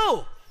much to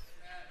do.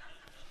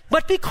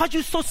 But because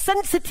you're so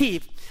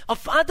sensitive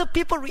of other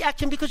people's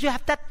reaction, because you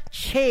have that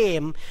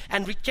shame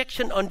and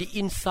rejection on the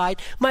inside,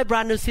 my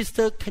brother and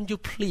sister, can you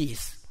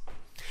please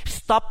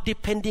stop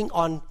depending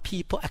on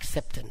people's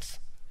acceptance?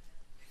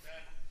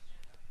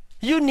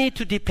 You need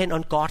to depend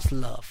on God's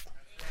love.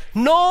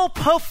 No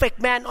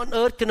perfect man on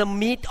earth gonna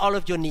meet all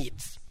of your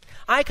needs.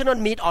 I cannot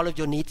meet all of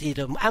your needs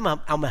either.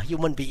 I'm a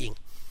human being.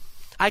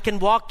 I can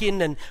walk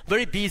in and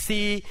very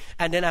busy,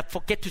 and then I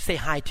forget to say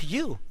hi to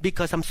you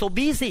because I'm so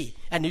busy.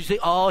 And you say,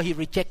 oh, he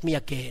reject me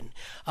again.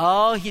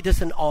 Oh, he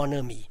doesn't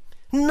honor me.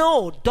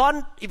 No,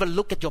 don't even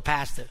look at your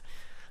pastor.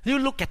 You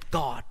look at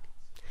God.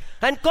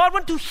 And God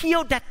wants to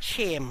heal that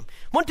shame,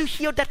 want to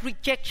heal that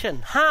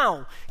rejection.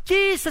 How?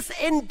 Jesus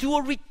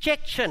endured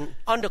rejection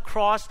on the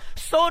cross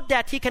so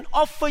that he can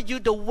offer you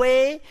the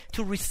way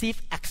to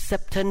receive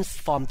acceptance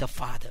from the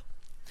Father.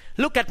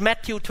 Look at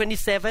Matthew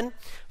 27,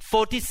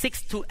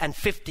 46 and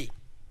 50.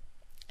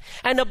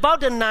 And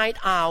about the ninth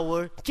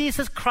hour,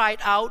 Jesus cried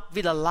out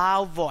with a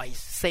loud voice,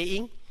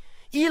 saying,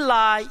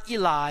 Eli,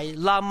 Eli,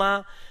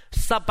 lama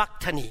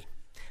sabachthani.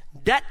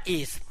 That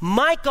is,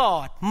 my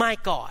God,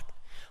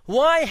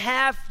 why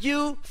have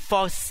you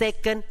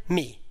forsaken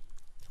me?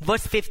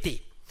 Verse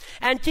 50.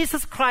 And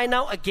Jesus cried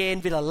out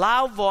again with a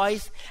loud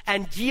voice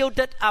and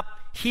yielded up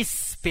his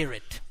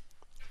spirit.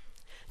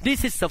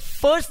 This is the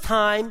first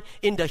time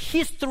in the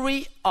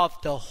history of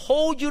the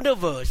whole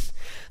universe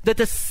that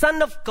the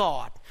Son of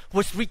God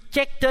was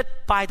rejected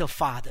by the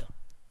Father.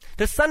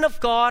 The Son of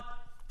God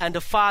and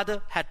the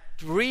Father had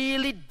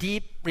really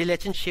deep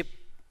relationship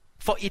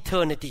for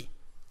eternity.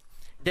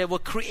 They were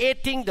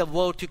creating the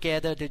world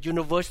together, the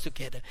universe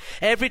together.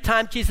 Every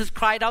time Jesus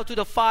cried out to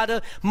the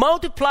Father,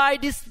 multiply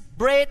this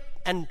bread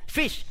and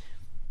fish,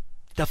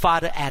 the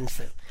Father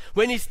answered.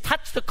 When he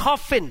touched the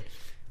coffin,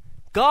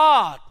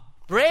 God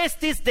raise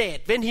this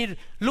dead. When he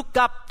looked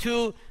up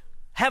to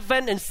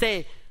heaven and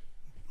say,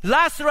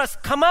 Lazarus,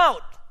 come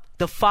out,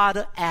 the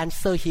Father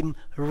answered him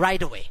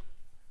right away.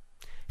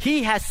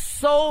 He has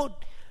so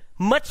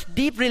much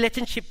deep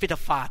relationship with the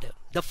Father.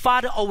 The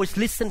Father always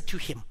listened to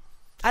him.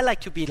 I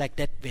like to be like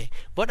that way.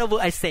 Whatever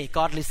I say,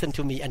 God listen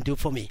to me and do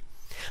for me.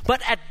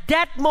 But at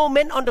that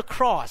moment on the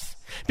cross,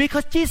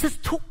 because Jesus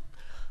took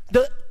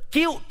the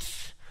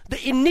guilt,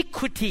 the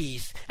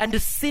iniquities, and the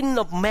sin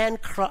of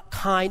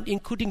mankind,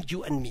 including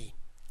you and me,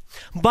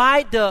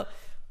 by the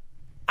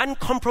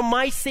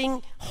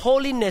uncompromising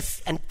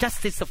holiness and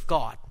justice of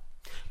God,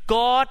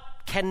 God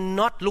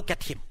cannot look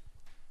at him.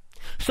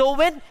 So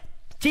when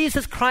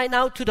Jesus cried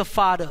out to the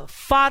Father,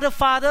 Father,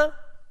 Father,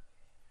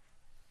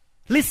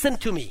 listen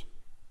to me.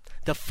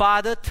 The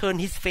Father turned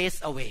his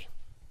face away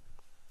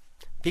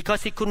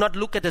because he could not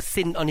look at the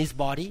sin on his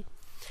body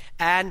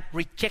and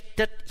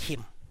rejected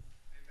him.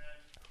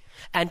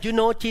 And you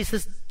know,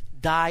 Jesus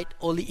died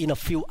only in a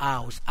few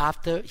hours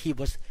after he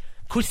was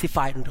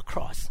crucified on the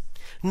cross.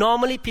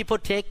 Normally people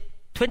take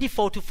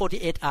 24 to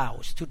 48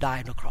 hours to die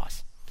on the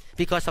cross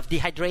because of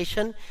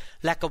dehydration,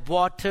 lack of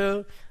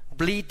water,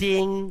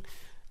 bleeding,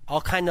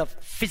 all kind of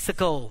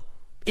physical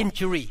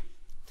injury.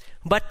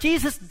 But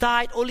Jesus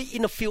died only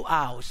in a few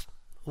hours.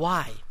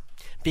 Why?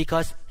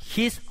 Because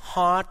his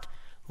heart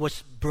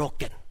was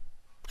broken.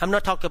 I'm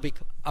not talking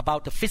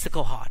about the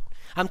physical heart.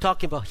 I'm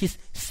talking about his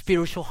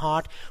spiritual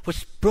heart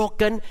was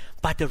broken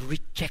by the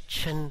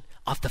rejection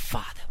of the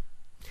Father.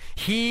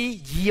 He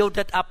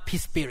yielded up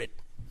his spirit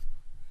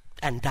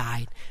and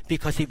died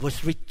because he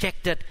was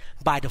rejected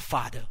by the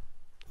Father.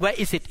 Where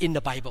is it in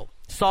the Bible?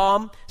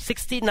 Psalm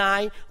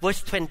 69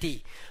 verse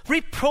 20.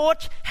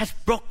 Reproach has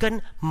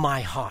broken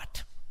my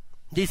heart.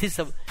 This is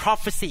a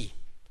prophecy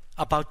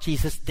about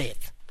Jesus'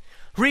 death.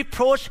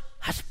 Reproach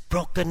has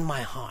broken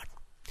my heart.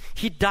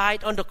 He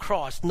died on the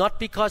cross, not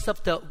because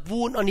of the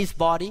wound on his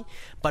body,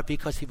 but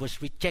because he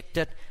was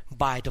rejected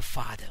by the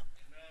Father.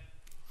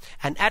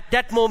 And at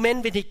that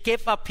moment, when he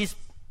gave up his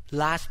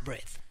last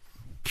breath,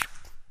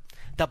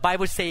 the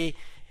Bible says,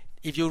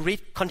 if you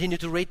continue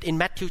to read in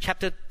Matthew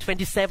chapter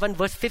 27,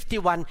 verse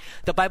 51,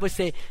 the Bible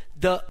says,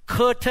 the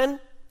curtain,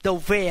 the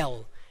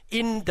veil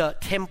in the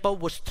temple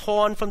was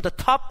torn from the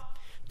top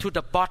to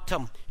the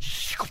bottom.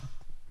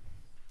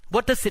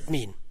 What does it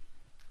mean?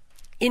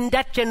 In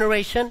that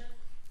generation,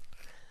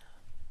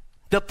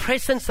 the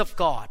presence of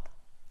God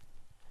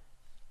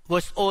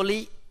was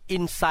only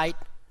inside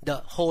the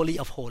Holy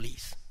of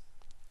Holies.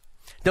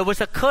 There was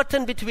a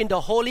curtain between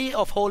the Holy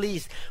of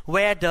Holies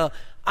where the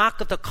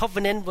Ark of the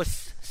Covenant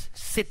was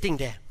sitting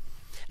there,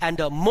 and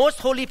the most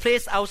holy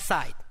place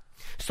outside.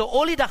 So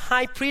only the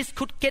high priest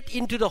could get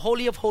into the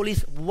Holy of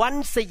Holies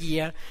once a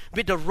year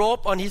with a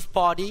rope on his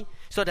body,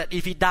 so that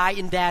if he died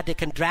in there, they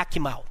can drag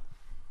him out.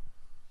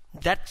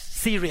 That's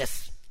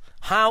serious.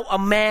 How a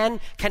man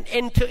can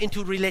enter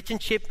into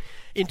relationship,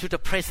 into the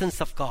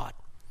presence of God.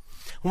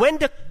 When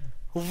the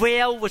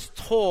veil was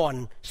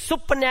torn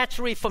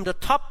supernaturally from the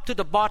top to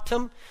the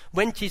bottom,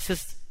 when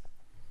Jesus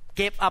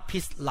gave up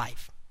his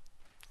life,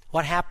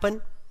 what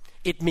happened?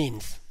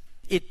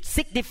 It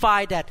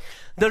signified that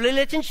the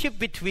relationship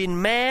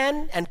between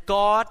man and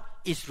God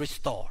is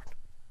restored.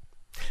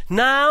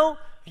 Now,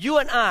 you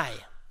and I,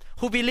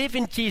 who believe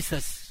in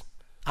Jesus,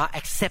 are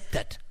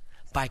accepted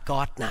by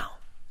God now.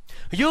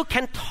 You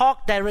can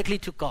talk directly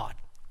to God,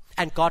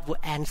 and God will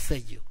answer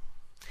you.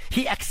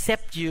 He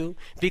accepts you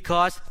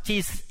because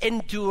Jesus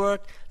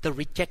endured the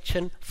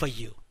rejection for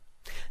you.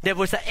 There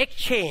was an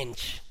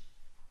exchange.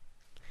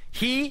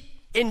 He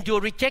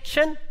endured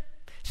rejection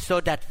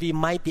so that we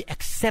might be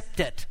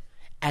accepted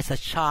as a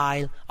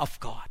child of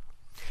God.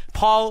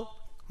 Paul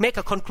make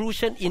a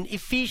conclusion in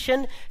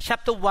Ephesians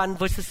chapter 1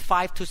 verses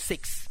 5 to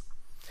 6.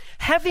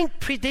 Having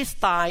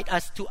predestined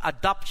us to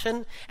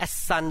adoption as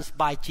sons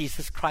by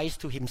Jesus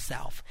Christ to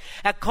himself,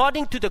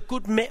 according to the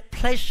good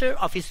pleasure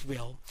of his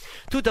will,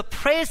 to the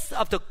praise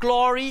of the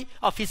glory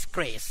of his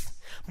grace,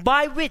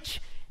 by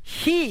which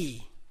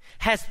he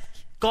has,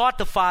 God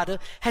the Father,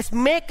 has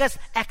made us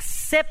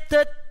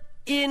accepted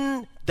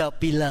in the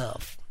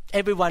beloved.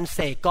 Everyone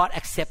say, God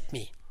accept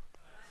me.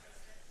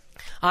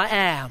 I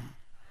am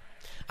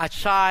a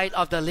child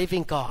of the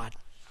living God.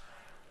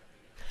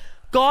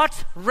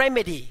 God's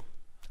remedy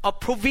or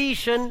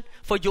provision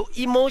for your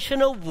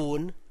emotional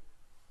wound,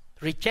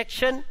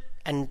 rejection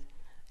and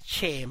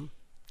shame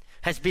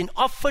has been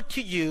offered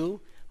to you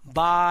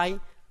by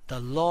the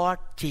Lord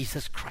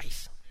Jesus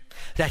Christ.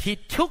 That he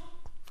took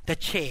the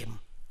shame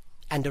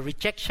and the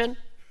rejection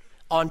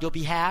on your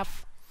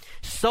behalf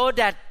so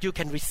that you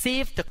can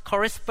receive the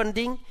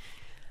corresponding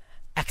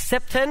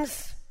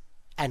acceptance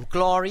and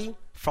glory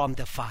from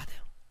the Father.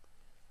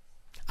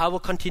 I will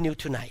continue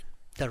tonight,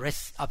 the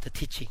rest of the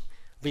teaching.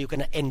 We're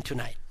going to end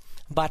tonight.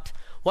 But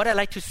what I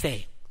like to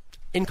say,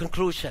 in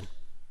conclusion,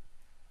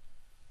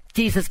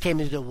 Jesus came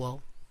into the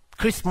world.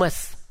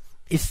 Christmas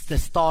is the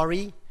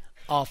story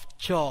of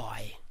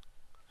joy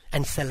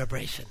and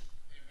celebration.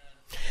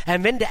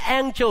 And when the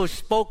angel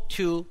spoke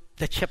to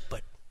the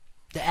shepherd,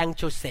 the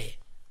angel said,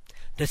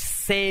 the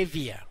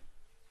Savior,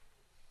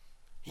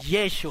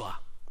 Yeshua,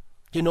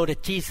 you know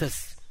that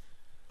Jesus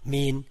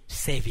means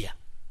Savior.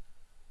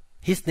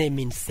 His name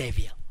means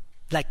Savior.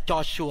 Like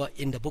Joshua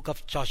in the book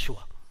of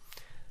Joshua.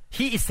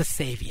 He is the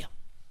Savior.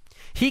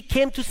 He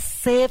came to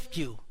save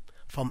you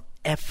from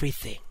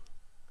everything.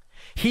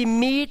 He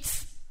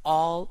meets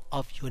all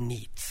of your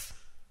needs.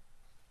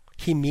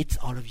 He meets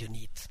all of your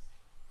needs.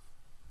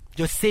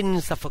 Your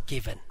sins are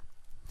forgiven.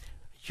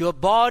 Your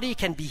body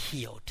can be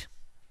healed.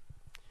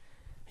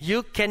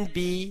 You can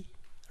be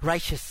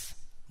righteous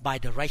by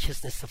the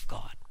righteousness of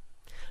God.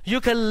 You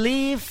can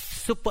live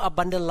super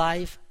abundant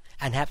life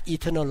and have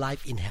eternal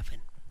life in heaven.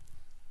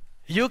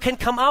 You can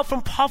come out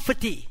from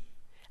poverty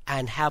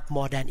and have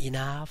more than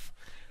enough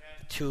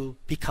to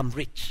become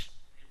rich.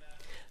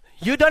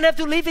 You don't have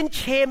to live in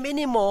shame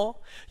anymore.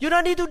 You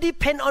don't need to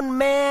depend on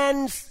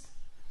man's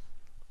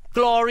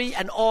glory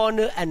and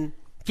honor and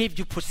give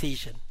you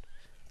position.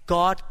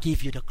 God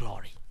give you the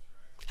glory.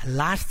 And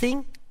last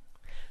thing,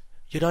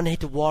 you don't need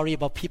to worry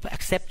about people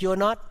accept you or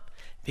not,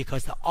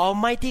 because the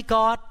Almighty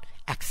God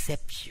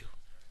accepts you.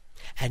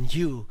 And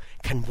you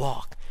can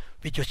walk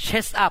with your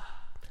chest up.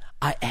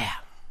 I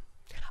am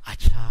a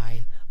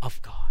child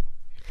of God.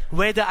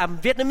 Whether I'm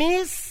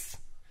Vietnamese,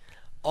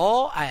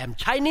 or I am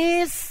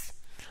Chinese,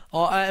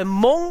 or I am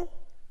Hmong,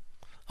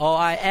 or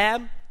I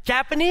am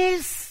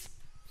Japanese,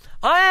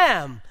 I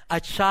am a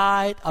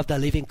child of the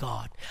living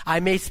God. I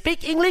may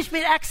speak English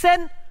with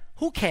accent.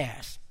 Who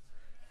cares?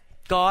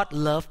 God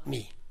loved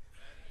me.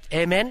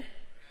 Amen.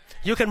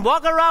 You can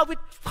walk around with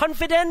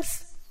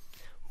confidence,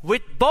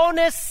 with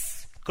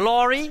boldness,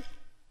 glory,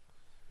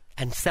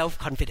 and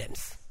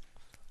self-confidence.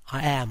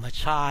 I am a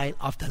child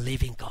of the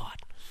living God.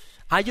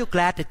 Are you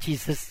glad that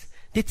Jesus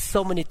did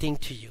so many things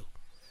to you?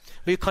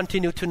 we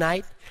continue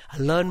tonight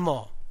and learn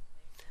more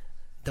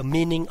the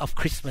meaning of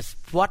Christmas,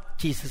 what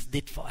Jesus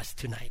did for us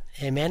tonight.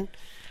 Amen.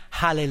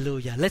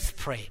 Hallelujah. Let's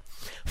pray.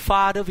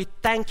 Father, we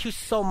thank you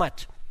so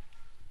much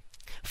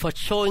for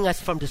showing us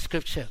from the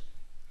scripture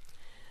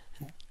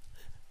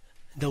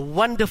the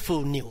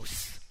wonderful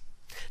news,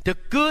 the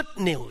good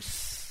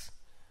news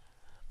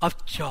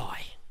of joy.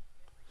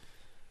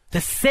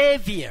 The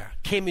Savior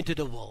came into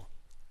the world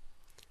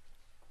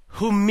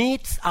who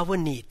meets our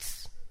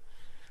needs,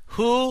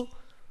 who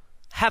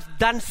have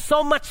done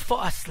so much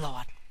for us,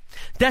 Lord.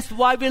 That's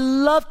why we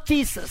love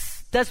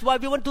Jesus. That's why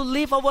we want to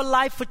live our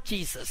life for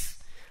Jesus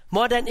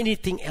more than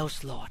anything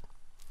else, Lord.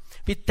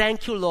 We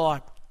thank you,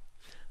 Lord,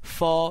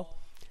 for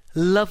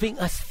loving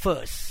us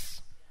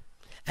first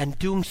and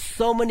doing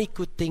so many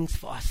good things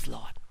for us,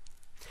 Lord.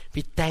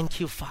 We thank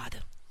you, Father.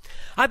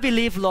 I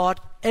believe, Lord,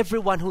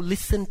 everyone who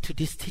listened to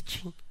this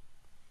teaching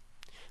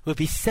will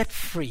be set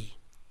free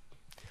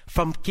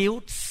from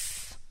guilt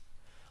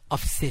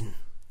of sin,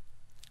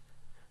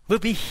 will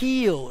be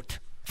healed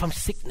from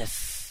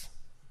sickness,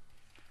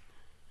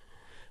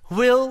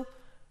 will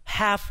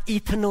have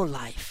eternal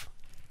life,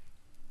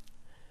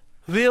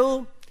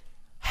 will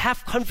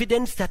have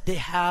confidence that they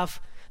have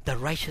the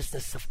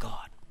righteousness of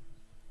God.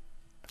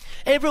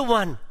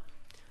 Everyone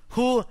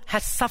who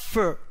has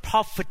suffered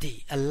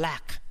poverty and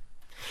lack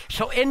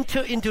shall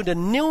enter into the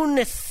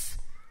newness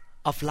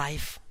of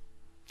life,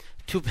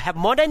 to have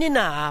more than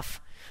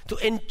enough to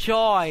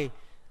enjoy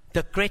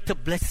the greater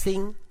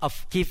blessing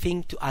of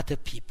giving to other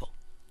people.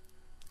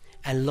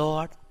 And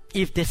Lord,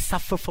 if they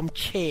suffer from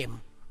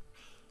shame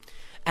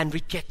and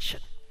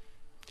rejection,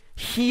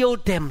 heal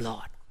them,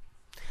 Lord.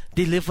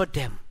 Deliver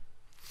them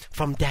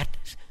from that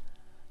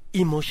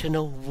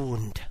emotional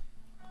wound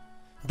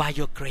by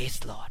your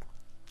grace, Lord.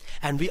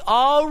 And we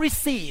all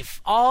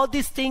receive all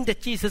these things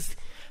that Jesus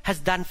has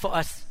done for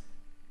us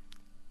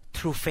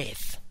through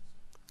faith.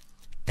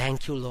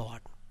 Thank you,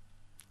 Lord.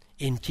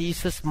 In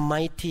Jesus'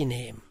 mighty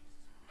name.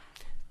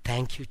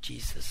 Thank you,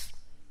 Jesus.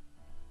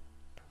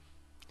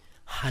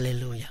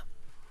 Hallelujah.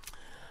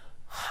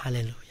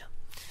 Hallelujah.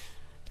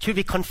 Should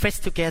we confess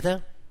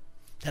together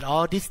that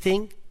all these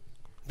things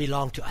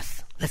belong to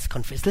us? Let's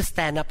confess. Let's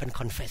stand up and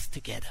confess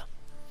together.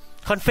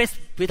 Confess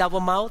with our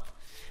mouth.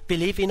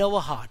 Believe in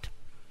our heart.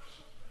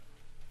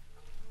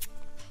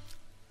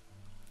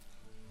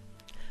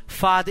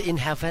 Father in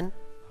heaven,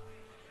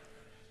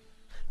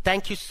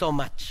 thank you so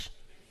much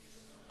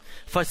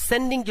for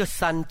sending your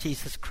Son,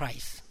 Jesus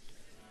Christ,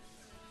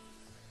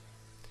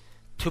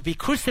 to be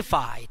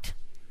crucified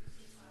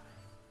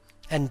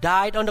and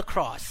died on the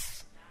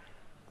cross.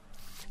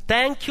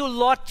 Thank you,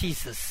 Lord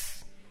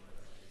Jesus,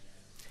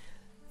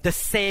 the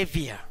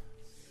Savior,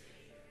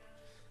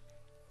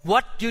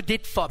 what you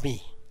did for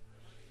me.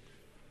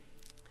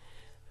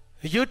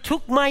 You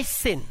took my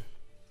sin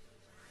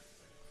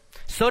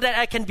so that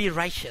I can be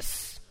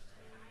righteous.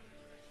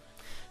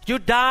 You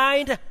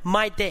died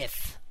my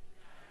death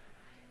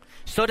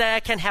so that I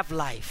can have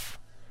life.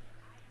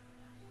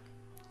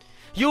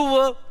 You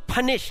were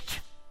punished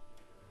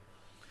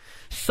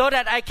so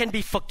that I can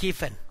be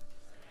forgiven.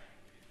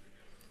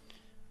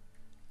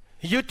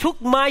 You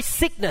took my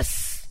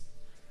sickness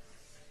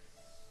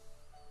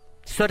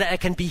so that I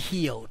can be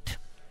healed.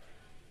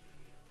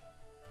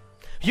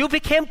 You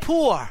became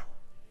poor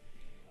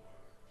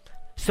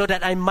so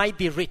that I might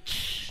be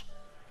rich.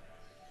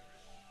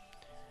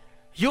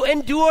 You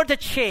endured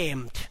the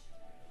shame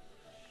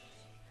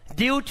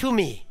due to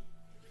me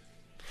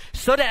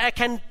so that I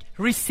can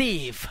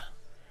receive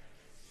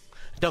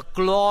the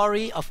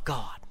glory of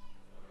God.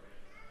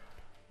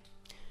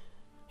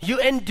 You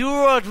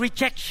endured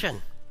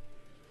rejection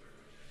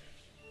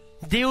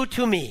due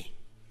to me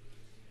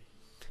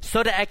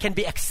so that I can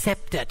be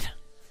accepted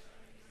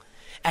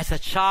as a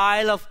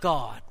child of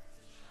God.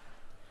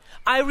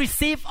 I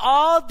receive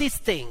all these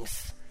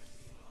things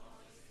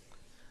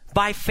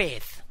by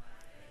faith.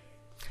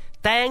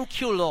 Thank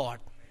you, Lord.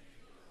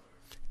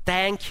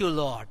 Thank you,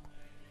 Lord.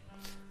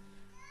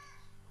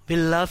 We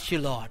love you,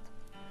 Lord.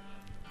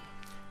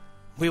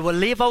 We will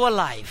live our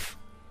life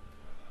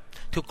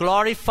to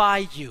glorify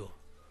you,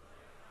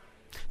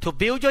 to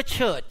build your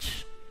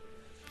church,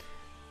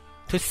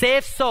 to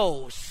save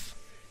souls,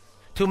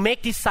 to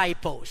make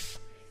disciples.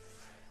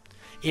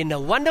 In the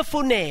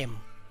wonderful name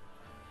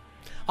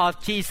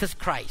of Jesus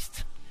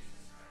Christ.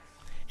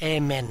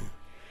 Amen.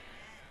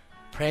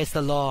 Praise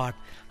the Lord.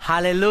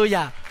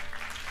 Hallelujah.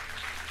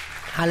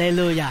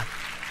 Hallelujah.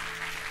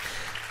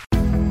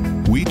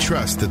 We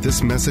trust that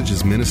this message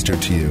is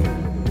ministered to you.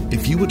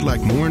 If you would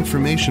like more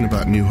information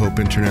about New Hope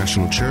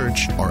International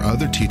Church or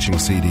other teaching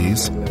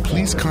CDs,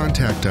 please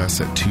contact us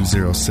at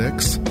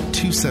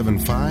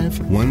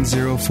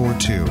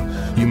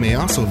 206-275-1042. You may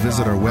also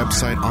visit our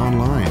website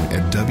online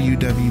at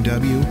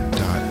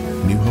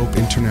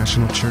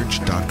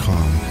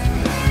www.newhopeinternationalchurch.com.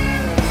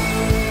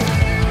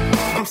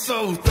 I'm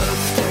so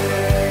thirsty.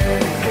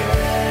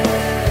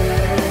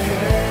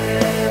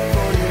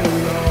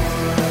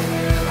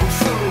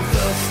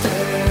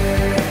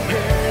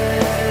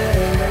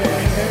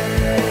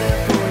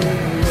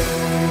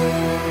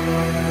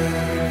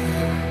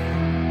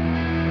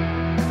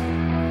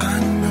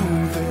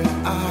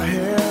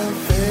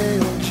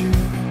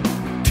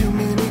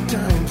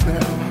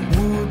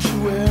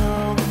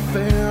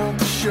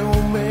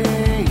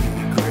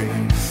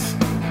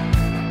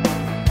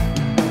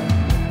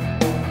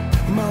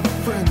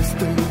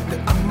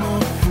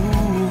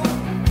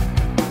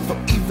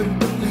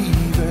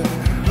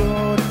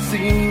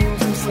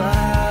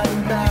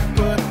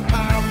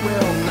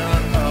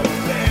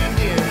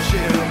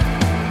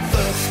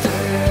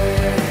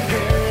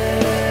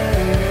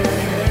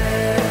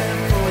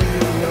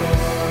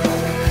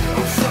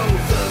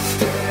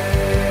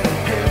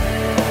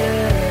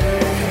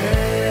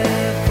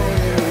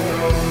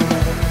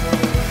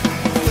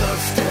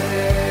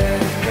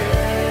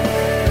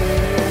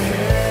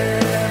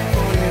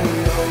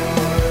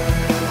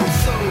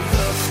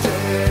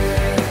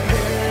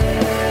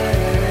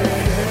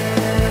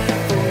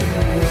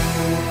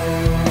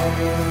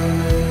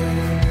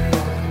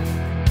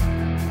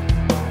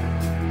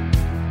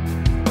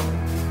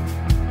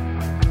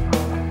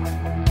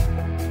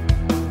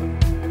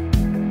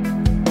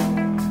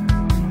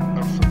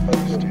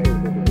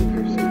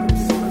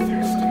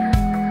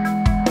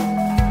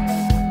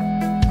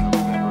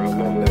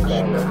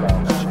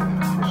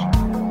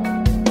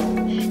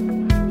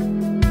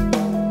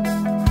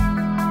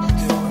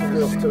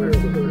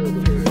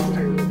 Amen.